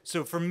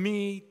 so for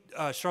me,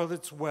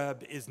 Charlotte's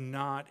Web is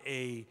not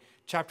a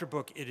chapter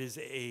book, it is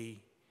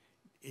a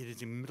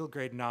middle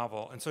grade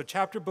novel. And so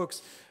chapter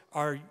books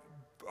are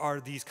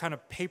these kind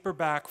of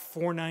paperback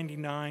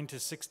 $4.99 to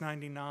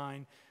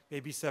 $6.99,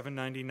 maybe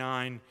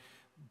 $7.99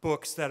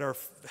 books that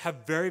have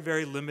very,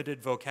 very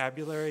limited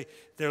vocabulary.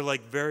 They're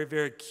like very,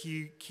 very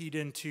keyed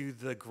into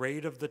the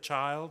grade of the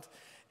child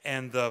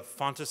and the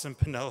Fontes and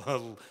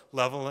Pinella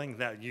leveling.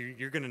 That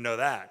you're going to know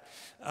that.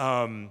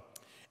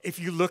 If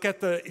you look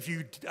at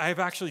I've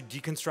actually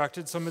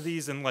deconstructed some of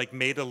these and like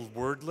made a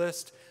word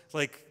list.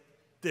 Like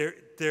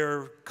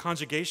they're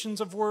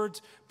conjugations of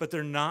words, but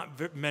they're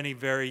not many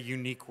very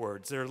unique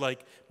words. They're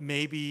like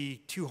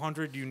maybe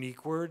 200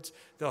 unique words.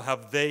 They'll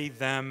have they,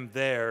 them,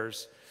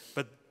 theirs,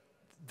 but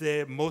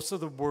most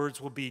of the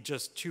words will be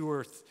just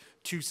two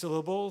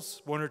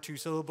syllables, one or two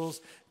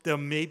syllables. There'll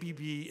maybe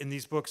be, in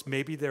these books,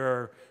 maybe there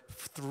are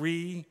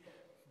 3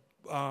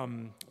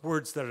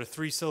 words that are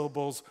 3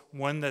 syllables,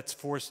 one that's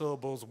 4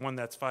 syllables, one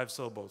that's 5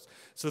 syllables.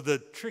 So the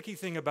tricky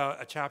thing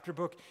about a chapter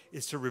book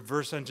is to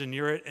reverse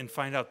engineer it and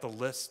find out the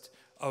list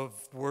of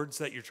words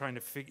that you're trying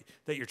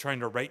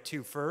to write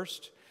to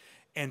first,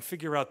 and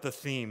figure out the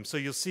theme. So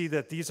you'll see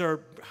that these are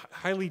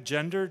highly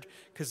gendered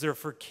because they're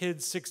for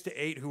kids 6 to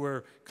 8 who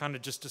are kind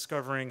of just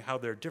discovering how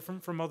they're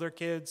different from other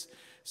kids.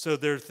 So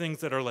there are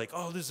things that are like,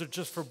 oh, these are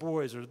just for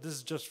boys, or this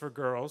is just for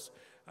girls.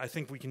 I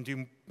think we can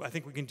do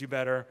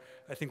better.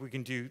 I think we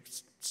can do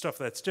stuff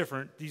that's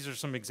different. These are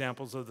some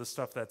examples of the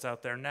stuff that's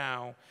out there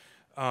now.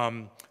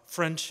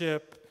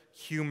 Friendship,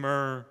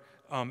 humor,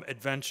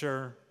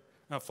 adventure.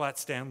 Now, Flat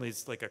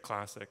Stanley's like a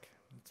classic.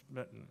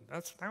 That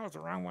was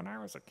around when I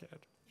was a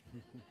kid.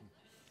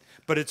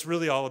 But it's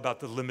really all about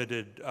the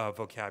limited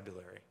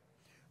vocabulary.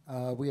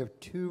 We have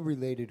 2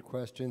 related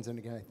questions, and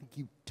again, I think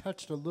you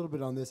touched a little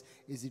bit on this.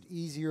 Is it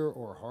easier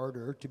or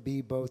harder to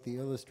be both the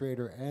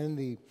illustrator and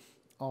the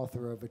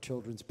author of a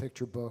children's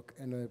picture book?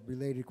 And a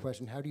related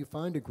question, how do you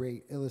find a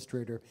great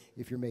illustrator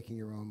if you're making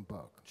your own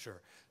book?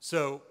 Sure.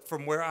 So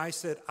from where I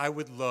sit, I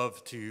would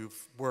love to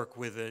work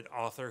with an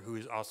author who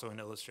is also an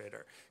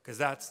illustrator, because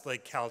that's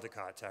like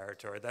Caldecott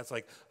territory. That's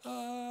like,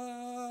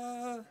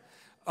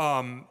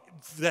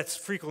 that's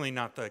frequently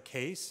not the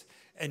case.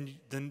 And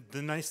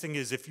the nice thing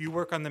is, if you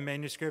work on the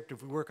manuscript,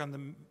 if we work on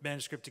the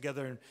manuscript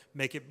together and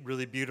make it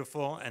really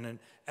beautiful, and an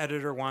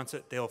editor wants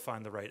it, they'll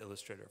find the right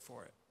illustrator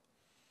for it.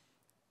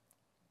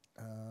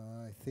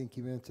 I think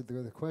you answered the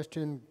other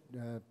question.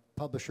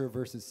 Publisher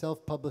versus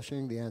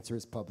self-publishing. The answer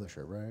is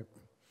publisher, right?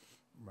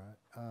 Right.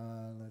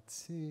 Let's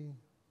see.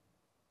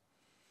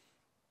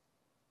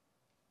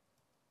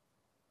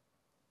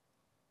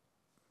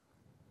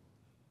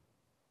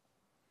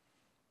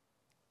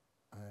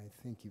 I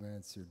think you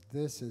answered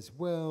this as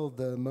well.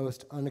 The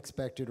most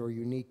unexpected or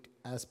unique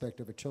aspect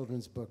of a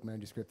children's book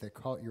manuscript that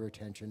caught your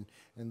attention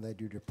and led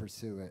you to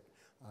pursue it.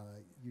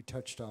 You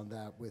touched on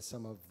that with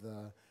some of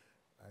the,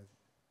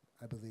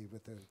 I believe,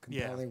 with the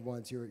compelling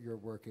ones you're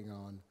working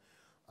on.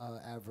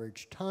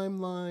 Average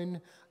timeline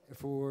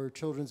for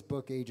children's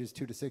book ages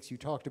 2 to 6. You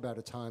talked about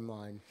a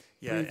timeline.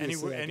 Yeah,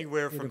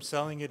 anywhere from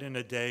selling it in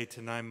a day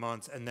to 9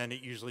 months, and then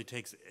it usually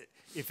takes.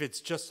 If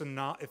it's just a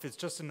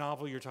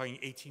novel, you're talking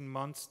 18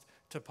 months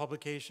to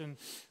publication.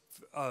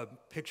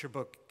 Picture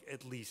book,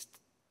 at least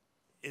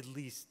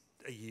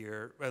a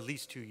year, at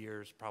least 2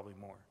 years, probably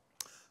more.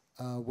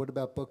 What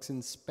about books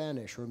in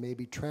Spanish, or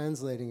maybe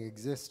translating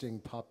existing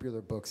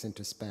popular books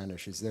into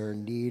Spanish? Is there a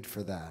need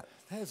for that?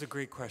 That is a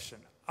great question.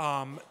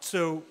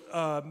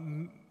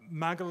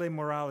 Magali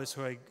Morales,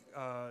 who I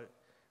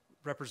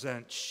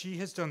represent, she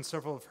has done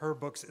several of her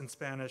books in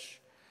Spanish,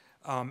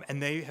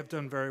 and they have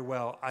done very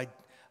well.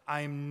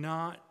 I'm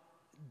not.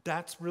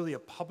 That's really a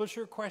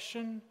publisher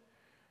question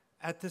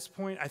at this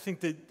point. I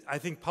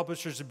think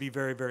publishers would be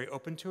very, very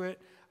open to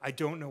it. I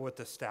don't know what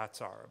the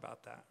stats are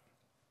about that.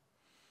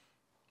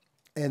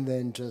 And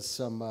then just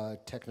some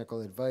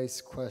technical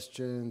advice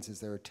questions. Is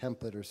there a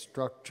template or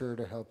structure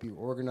to help you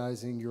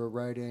organizing your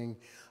writing?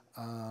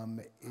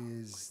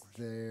 Is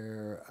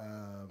there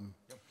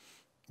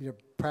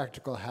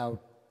practical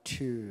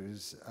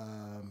how-tos,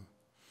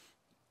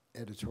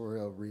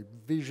 editorial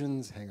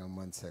revisions? Hang on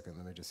one second.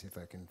 Let me just see if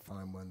I can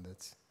find one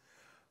that's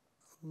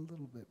a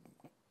little bit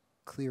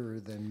clearer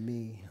than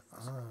me.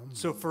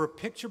 So for a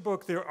picture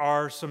book, there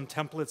are some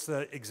templates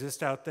that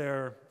exist out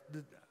there.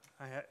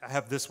 I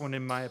have this one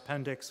in my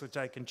appendix, which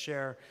I can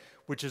share,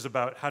 which is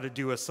about how to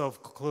do a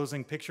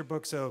self-closing picture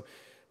book. So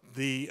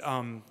the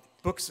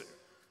books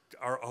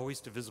are always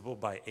divisible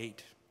by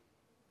 8.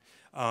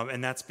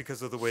 And that's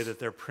because of the way that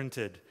they're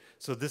printed.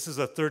 So this is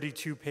a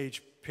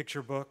 32-page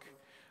picture book,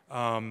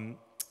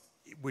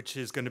 which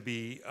is going to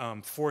be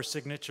 4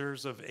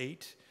 signatures of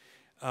 8.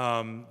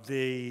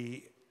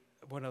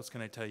 What else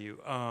can I tell you?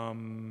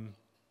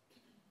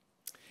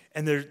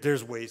 And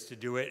there's ways to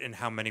do it and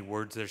how many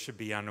words there should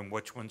be on and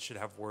which ones should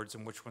have words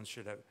and which ones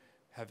should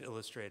have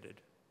illustrated.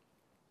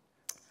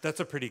 That's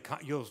a pretty,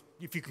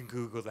 if you can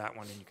Google that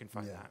one and you can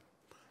find that.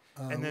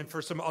 And then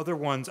for some other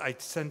ones, I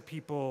send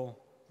people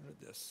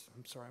this.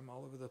 I'm sorry, I'm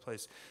all over the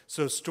place.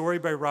 So Story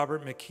by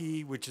Robert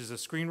McKee, which is a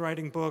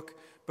screenwriting book,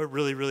 but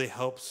really, really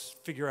helps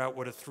figure out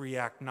what a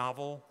 3-act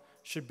novel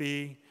should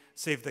be.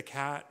 Save the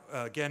Cat,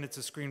 again, it's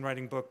a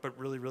screenwriting book, but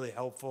really, really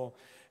helpful.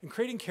 And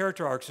creating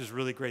character arcs is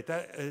really great.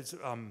 That is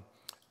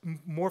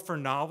more for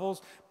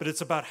novels, but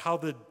it's about how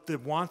the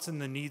wants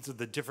and the needs of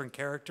the different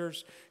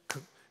characters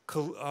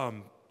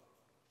come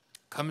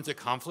into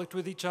conflict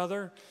with each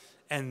other,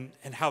 and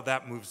how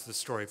that moves the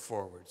story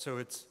forward. So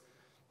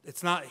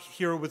it's not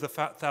Hero with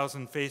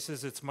 1,000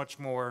 Faces, it's much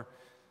more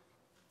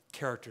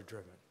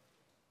character-driven,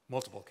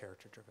 multiple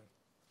character-driven.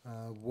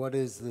 What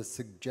is the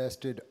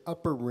suggested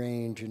upper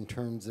range in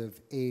terms of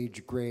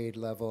age, grade,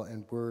 level,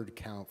 and word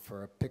count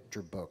for a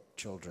picture book,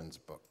 children's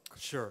book?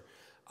 Sure.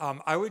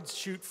 I would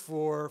shoot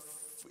for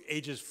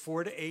ages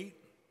 4 to 8,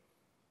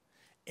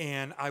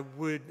 and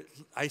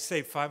I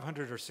say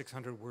 500 or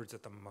 600 words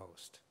at the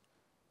most.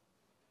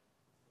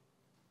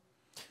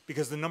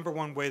 Because the number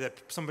one way that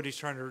somebody's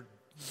trying to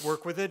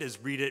work with it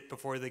is read it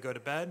before they go to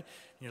bed. And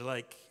you're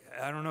like,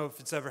 I don't know if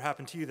it's ever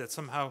happened to you that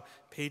somehow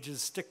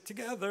pages stick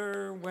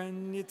together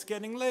when it's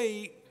getting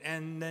late,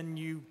 and then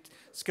you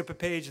skip a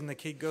page and the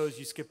kid goes,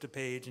 you skipped a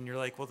page, and you're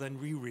like, well, then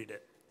reread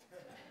it.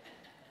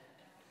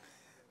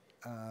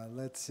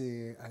 Let's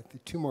see, I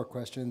think 2 more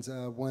questions.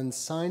 When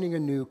signing a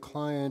new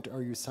client,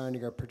 are you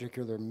signing a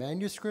particular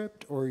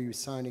manuscript or are you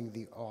signing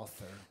the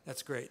author?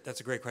 That's great. That's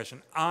a great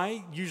question.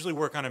 I usually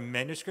work on a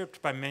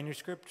manuscript by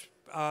manuscript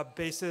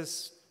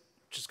basis,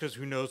 just because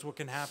who knows what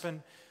can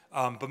happen.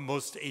 But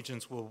most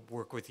agents will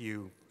work with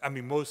you. I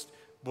mean, most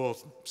will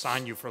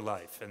sign you for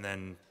life, and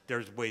then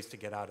there's ways to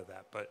get out of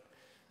that. But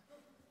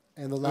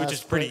which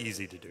is pretty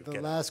easy to do.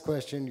 The last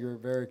question you're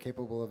very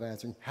capable of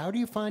answering. How do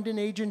you find an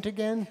agent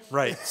again?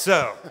 Right.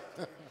 So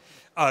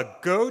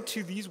go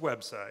to these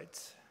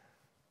websites.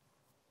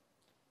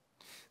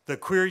 The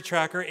Query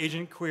Tracker,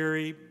 Agent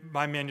Query,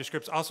 My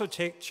Manuscripts. Also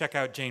check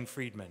out Jane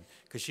Friedman,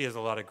 because she has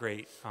a lot of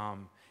great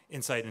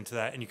insight into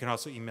that. And you can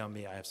also email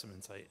me. I have some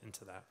insight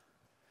into that.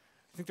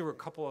 I think there were a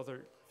couple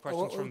other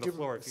questions from the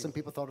floor. Some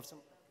people thought of some.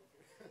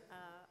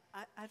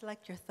 I'd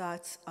like your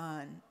thoughts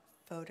on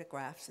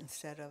photographs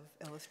instead of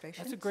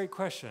illustrations. That's a great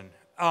question.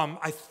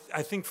 I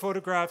think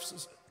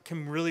photographs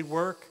can really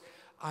work.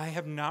 I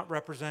have not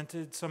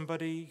represented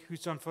somebody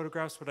who's done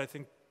photographs, but I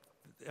think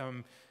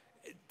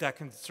that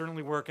can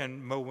certainly work,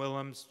 and Mo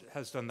Willems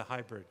has done the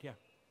hybrid, yeah.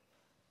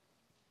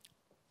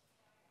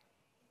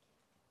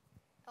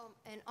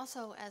 And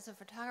also, as a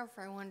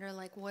photographer, I wonder,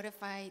 like, what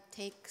if I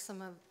take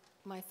some of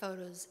my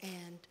photos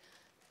and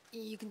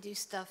you can do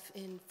stuff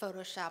in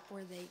Photoshop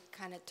where they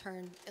kind of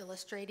turn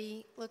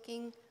illustrate-y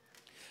looking?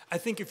 I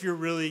think if you're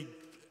really,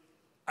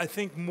 I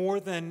think that more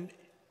than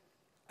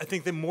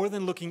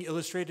looking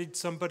illustrated,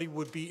 somebody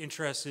would be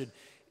interested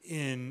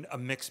in a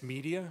mixed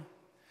media.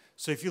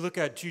 So if you look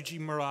at Ziggy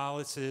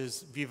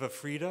Morales' Viva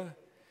Frida,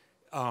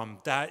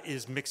 that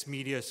is mixed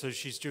media. So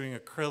she's doing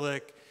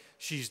acrylic,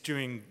 she's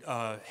doing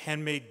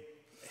handmade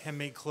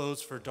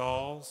clothes for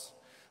dolls.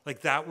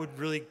 Like that would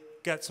really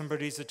get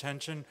somebody's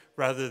attention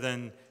rather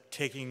than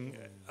taking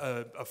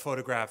a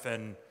photograph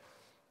and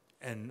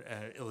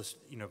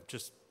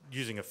just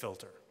using a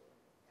filter.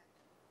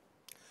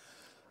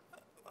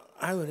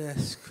 I would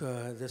ask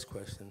this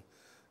question.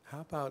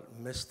 How about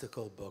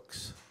mystical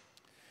books?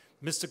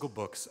 Mystical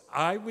books.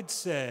 I would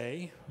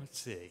say, let's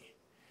see.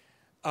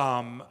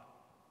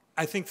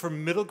 I think for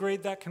middle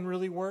grade that can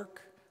really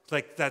work.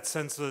 Like that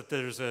sense that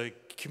there's a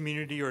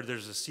community or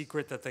there's a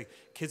secret that the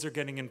kids are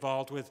getting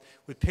involved with.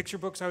 With picture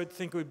books, I would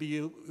think it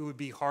would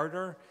be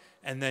harder,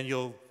 and then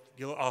you'll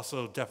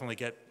also definitely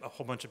get a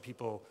whole bunch of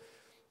people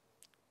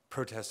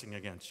protesting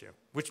against you,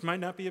 which might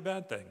not be a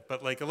bad thing.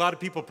 But like a lot of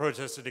people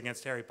protested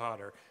against Harry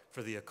Potter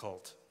for the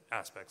occult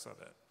aspects of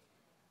it.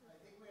 I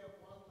think we have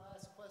one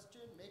last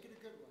question. Make it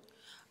a good one.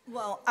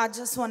 Well, I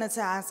just wanted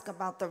to ask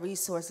about the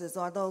resources.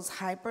 Are those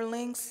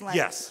hyperlinks? Like,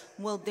 yes.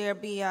 Will there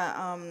be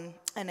an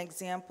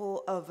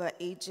example of an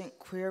agent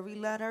query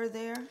letter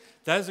there?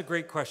 That is a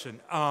great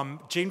question.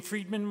 Jane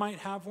Friedman might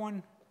have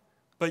one,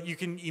 but you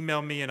can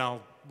email me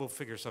and we'll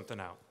figure something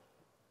out.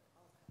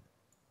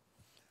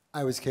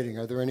 I was kidding.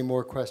 Are there any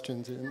more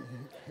questions?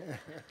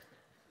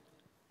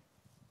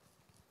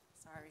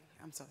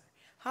 I'm sorry.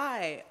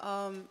 Hi.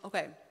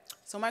 Okay.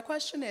 So my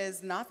question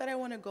is, not that I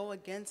want to go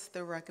against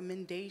the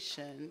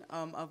recommendation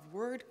of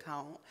word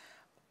count,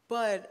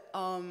 but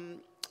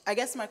I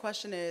guess my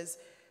question is,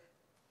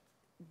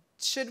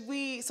 should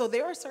we, so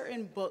there are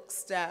certain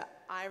books that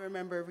I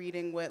remember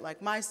reading with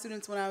like my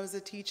students when I was a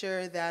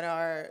teacher that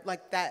are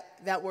like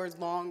that were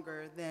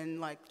longer than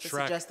like the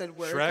suggested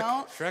word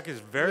count. Shrek is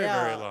very,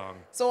 very long.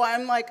 So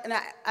I'm like, and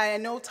I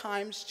know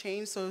times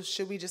change, so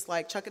should we just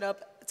like chuck it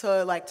up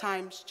to like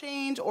times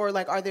change, or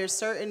like are there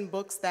certain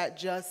books that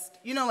just,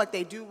 you know, like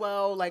they do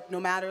well, like no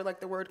matter like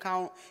the word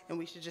count, and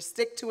we should just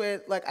stick to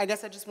it? Like I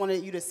guess I just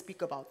wanted you to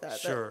speak about that.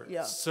 Sure.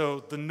 Yeah. So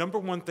the number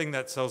one thing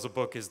that sells a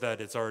book is that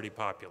it's already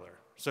popular.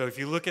 So if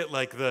you look at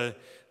like the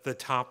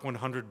top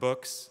 100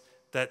 books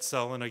that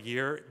sell in a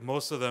year,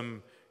 most of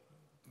them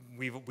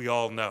we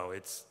all know.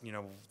 It's, you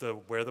know,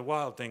 Where the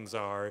Wild Things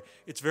Are.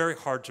 It's very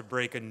hard to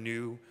break a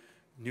new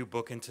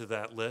book into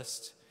that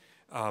list.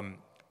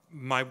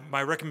 My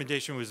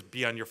recommendation was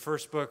be on your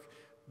first book,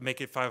 make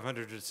it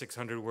 500 to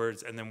 600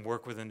 words, and then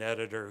work with an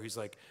editor who's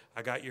like,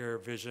 I got your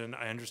vision.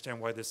 I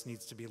understand why this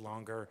needs to be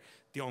longer.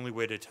 The only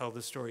way to tell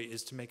the story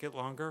is to make it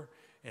longer,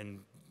 and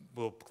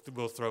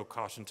we'll throw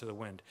caution to the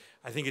wind.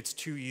 I think it's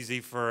too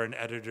easy for an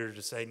editor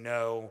to say,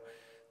 no,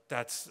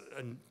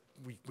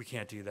 we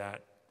can't do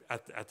that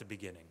at the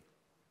beginning.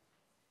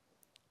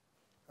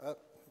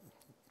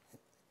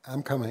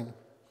 I'm coming.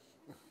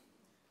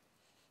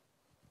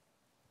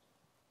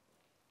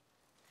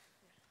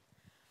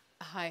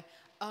 Hi.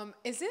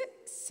 Is it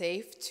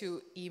safe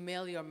to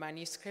email your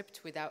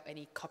manuscript without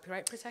any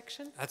copyright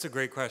protection? That's a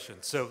great question.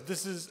 So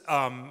this is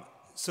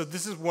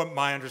what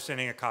my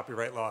understanding of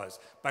copyright law is.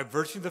 By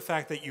virtue of the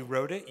fact that you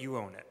wrote it, you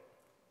own it.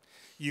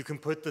 You can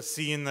put the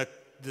C in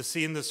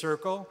the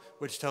circle,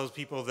 which tells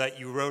people that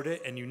you wrote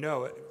it and you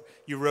know it.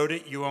 You wrote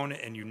it, you own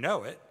it, and you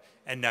know it,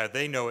 and now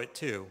they know it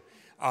too.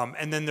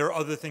 And then there are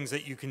other things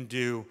that you can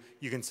do.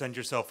 You can send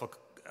yourself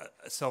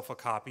a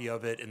copy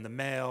of it in the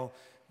mail.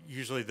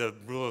 Usually the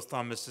rule of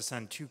thumb is to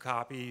send 2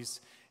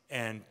 copies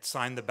and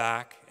sign the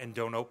back and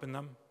don't open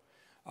them.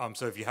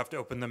 So if you have to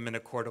open them in a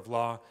court of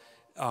law,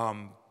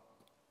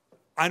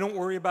 I don't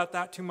worry about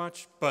that too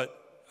much,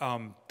 but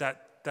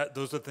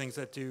those are things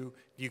that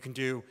you can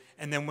do.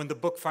 And then when the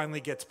book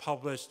finally gets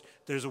published,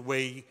 there's a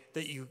way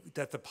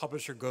that the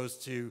publisher goes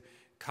to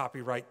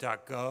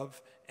copyright.gov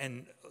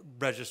and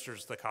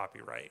registers the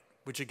copyright,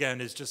 which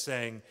again is just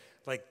saying,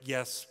 like,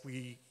 yes,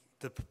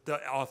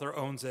 the author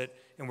owns it,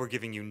 and we're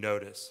giving you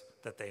notice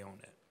that they own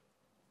it.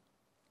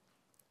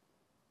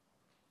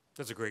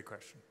 That's a great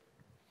question.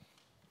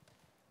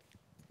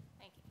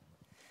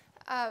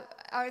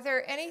 Are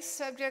there any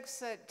subjects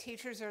that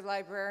teachers or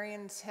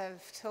librarians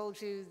have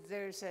told you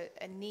there's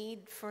a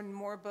need for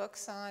more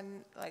books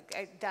on?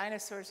 Like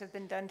dinosaurs have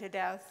been done to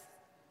death,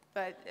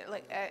 but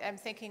like I'm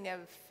thinking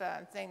of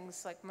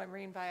things like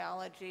marine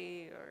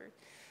biology or,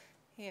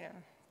 you know.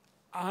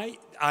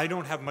 I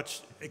don't have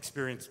much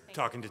experience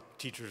talking to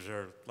teachers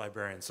or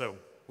librarians. So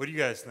what do you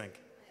guys think?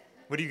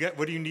 What do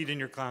you need in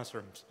your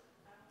classrooms?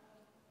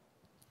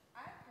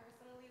 I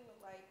personally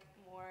would like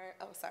more.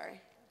 Oh,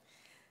 sorry.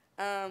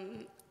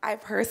 I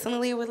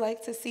personally would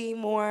like to see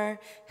more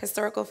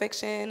historical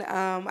fiction.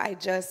 I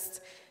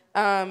just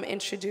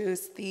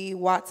introduced the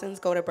Watsons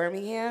Go to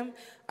Birmingham.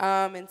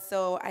 And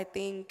so I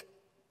think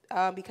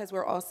because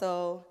we're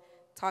also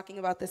talking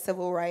about the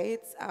civil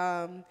rights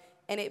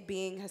and it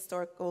being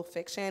historical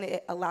fiction,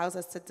 it allows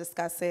us to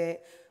discuss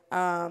it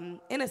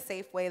in a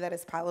safe way that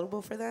is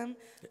palatable for them.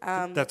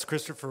 That's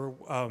Christopher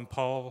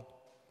Paul.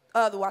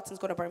 The Watsons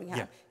Go to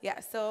Birmingham. Yeah.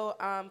 So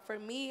for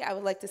me, I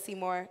would like to see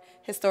more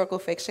historical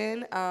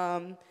fiction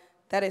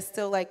that is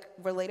still like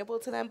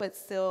relatable to them, but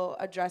still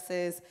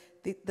addresses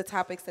the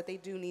topics that they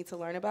do need to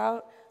learn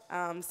about.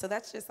 So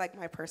that's just like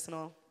my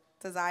personal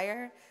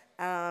desire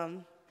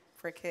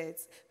for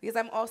kids, because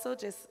I'm also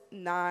just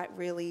not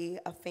really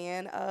a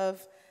fan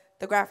of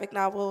the graphic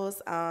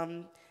novels.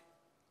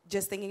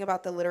 Just thinking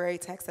about the literary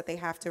text that they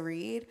have to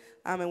read,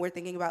 and we're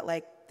thinking about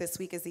like this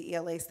week is the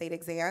ELA state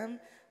exam.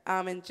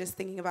 And just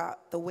thinking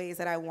about the ways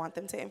that I want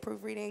them to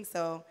improve reading.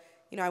 So,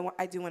 you know,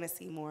 I do want to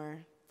see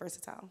more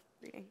versatile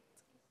reading.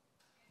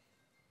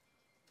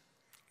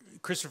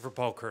 Christopher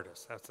Paul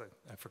Curtis.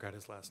 I forgot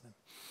his last name.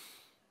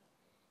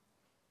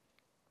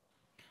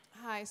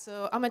 Hi,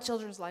 so I'm a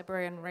children's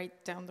librarian right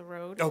down the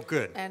road. Oh,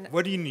 good. And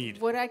what do you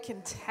need? What I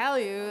can tell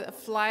you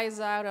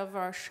flies out of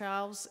our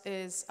shelves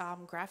is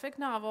graphic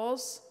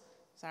novels.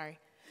 Sorry.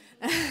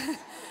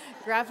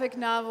 Graphic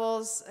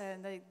novels,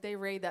 and they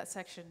raid that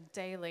section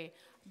daily.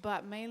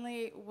 But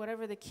mainly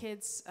whatever the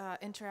kids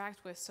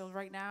interact with. So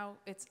right now,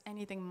 it's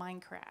anything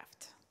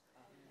Minecraft.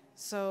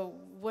 So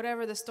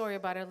whatever the story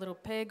about a little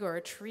pig or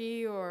a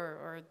tree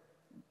or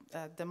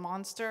the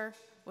monster,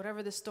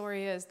 whatever the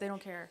story is, they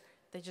don't care.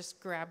 They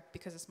just grab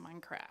because it's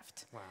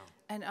Minecraft. Wow.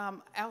 And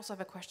I also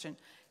have a question.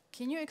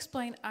 Can you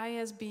explain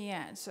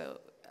ISBN?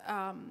 So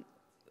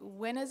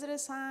when is it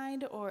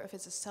assigned, or if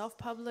it's a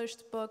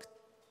self-published book,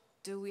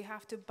 do we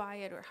have to buy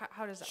it, or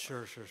how does that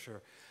work?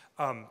 Sure.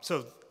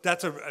 So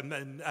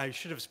I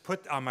should have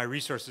put on my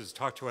resources,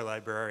 talk to a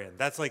librarian.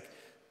 That's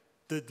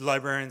the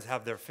librarians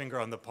have their finger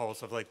on the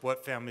pulse of like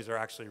what families are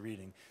actually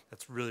reading.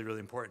 That's really, really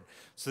important.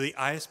 So the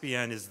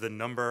ISBN is the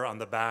number on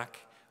the back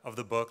of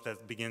the book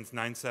that begins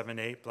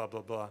 978, blah,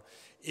 blah, blah.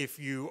 If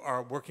you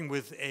are working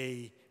with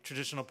a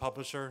traditional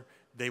publisher,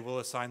 they will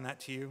assign that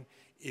to you.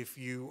 If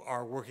you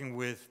are working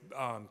with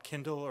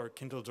Kindle or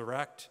Kindle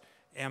Direct,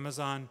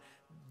 Amazon,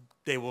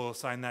 they will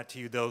assign that to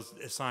you. They'll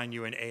assign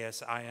you an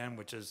ASIN,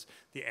 which is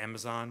the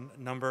Amazon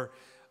number.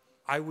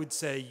 I would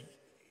say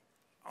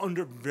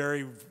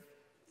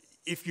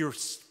if you're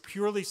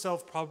purely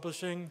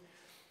self-publishing,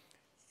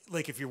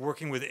 like if you're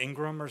working with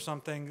Ingram or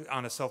something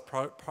on a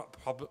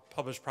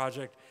self-published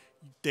project,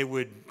 they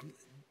would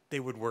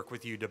work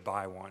with you to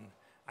buy one.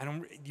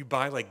 You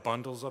buy like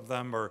bundles of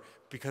them, or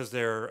because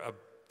they're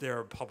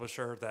a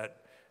publisher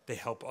that they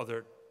help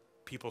other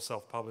people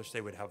self-publish,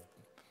 they would have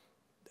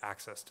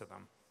access to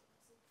them.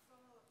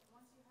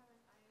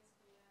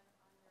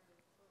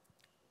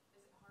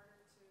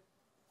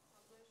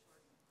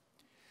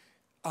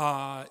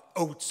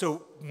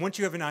 So once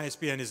you have an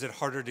ISBN, is it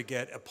harder to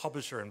get a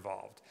publisher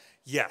involved?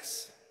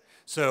 Yes.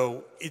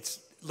 So it's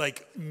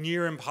like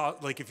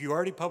like if you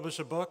already publish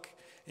a book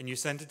and you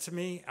send it to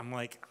me, I'm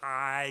like,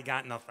 I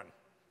got nothing.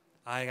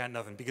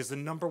 Because the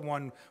number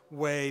one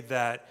way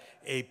that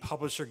a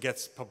publisher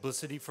gets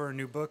publicity for a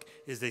new book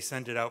is they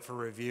send it out for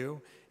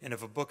review. And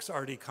if a book's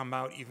already come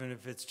out, even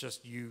if it's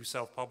just you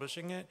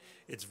self-publishing it,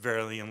 it's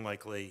very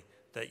unlikely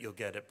that you'll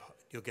get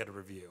a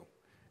review.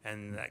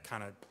 And that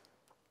kind of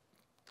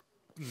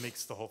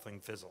makes the whole thing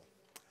fizzle.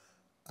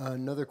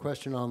 Another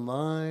question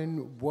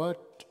online.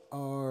 What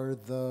are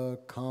the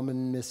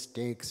common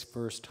mistakes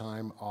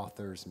first-time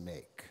authors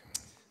make?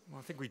 Well,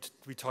 I think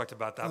we talked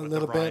about that A with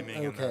little the bit?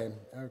 rhyming. Okay,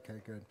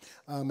 okay, good.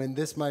 And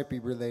this might be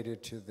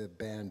related to the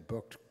banned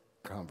book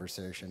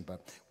conversation,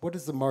 but what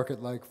is the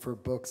market like for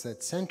books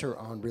that center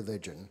on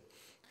religion?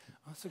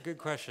 That's a good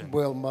question.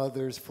 Will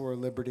Mothers for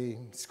Liberty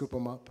scoop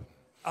them up?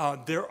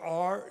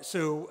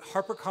 So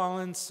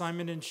HarperCollins,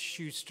 Simon &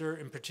 Schuster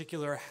in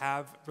particular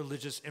have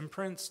religious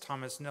imprints,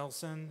 Thomas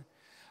Nelson.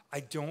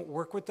 I don't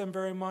work with them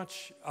very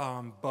much,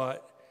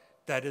 but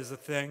that is a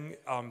thing.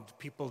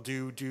 People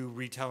do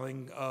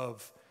retelling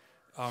of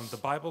the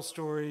Bible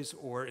stories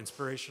or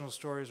inspirational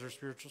stories or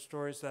spiritual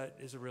stories. That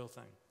is a real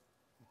thing.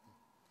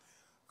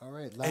 All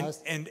right,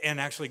 and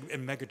actually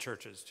in mega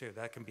churches too.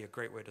 That can be a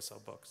great way to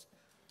sell books.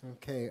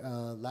 Okay,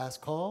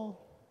 last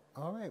call.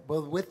 All right,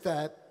 well, with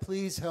that,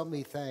 please help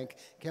me thank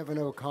Kevin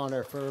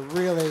O'Connor for a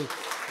really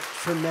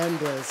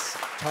tremendous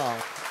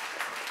talk.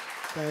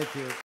 Thank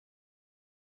you.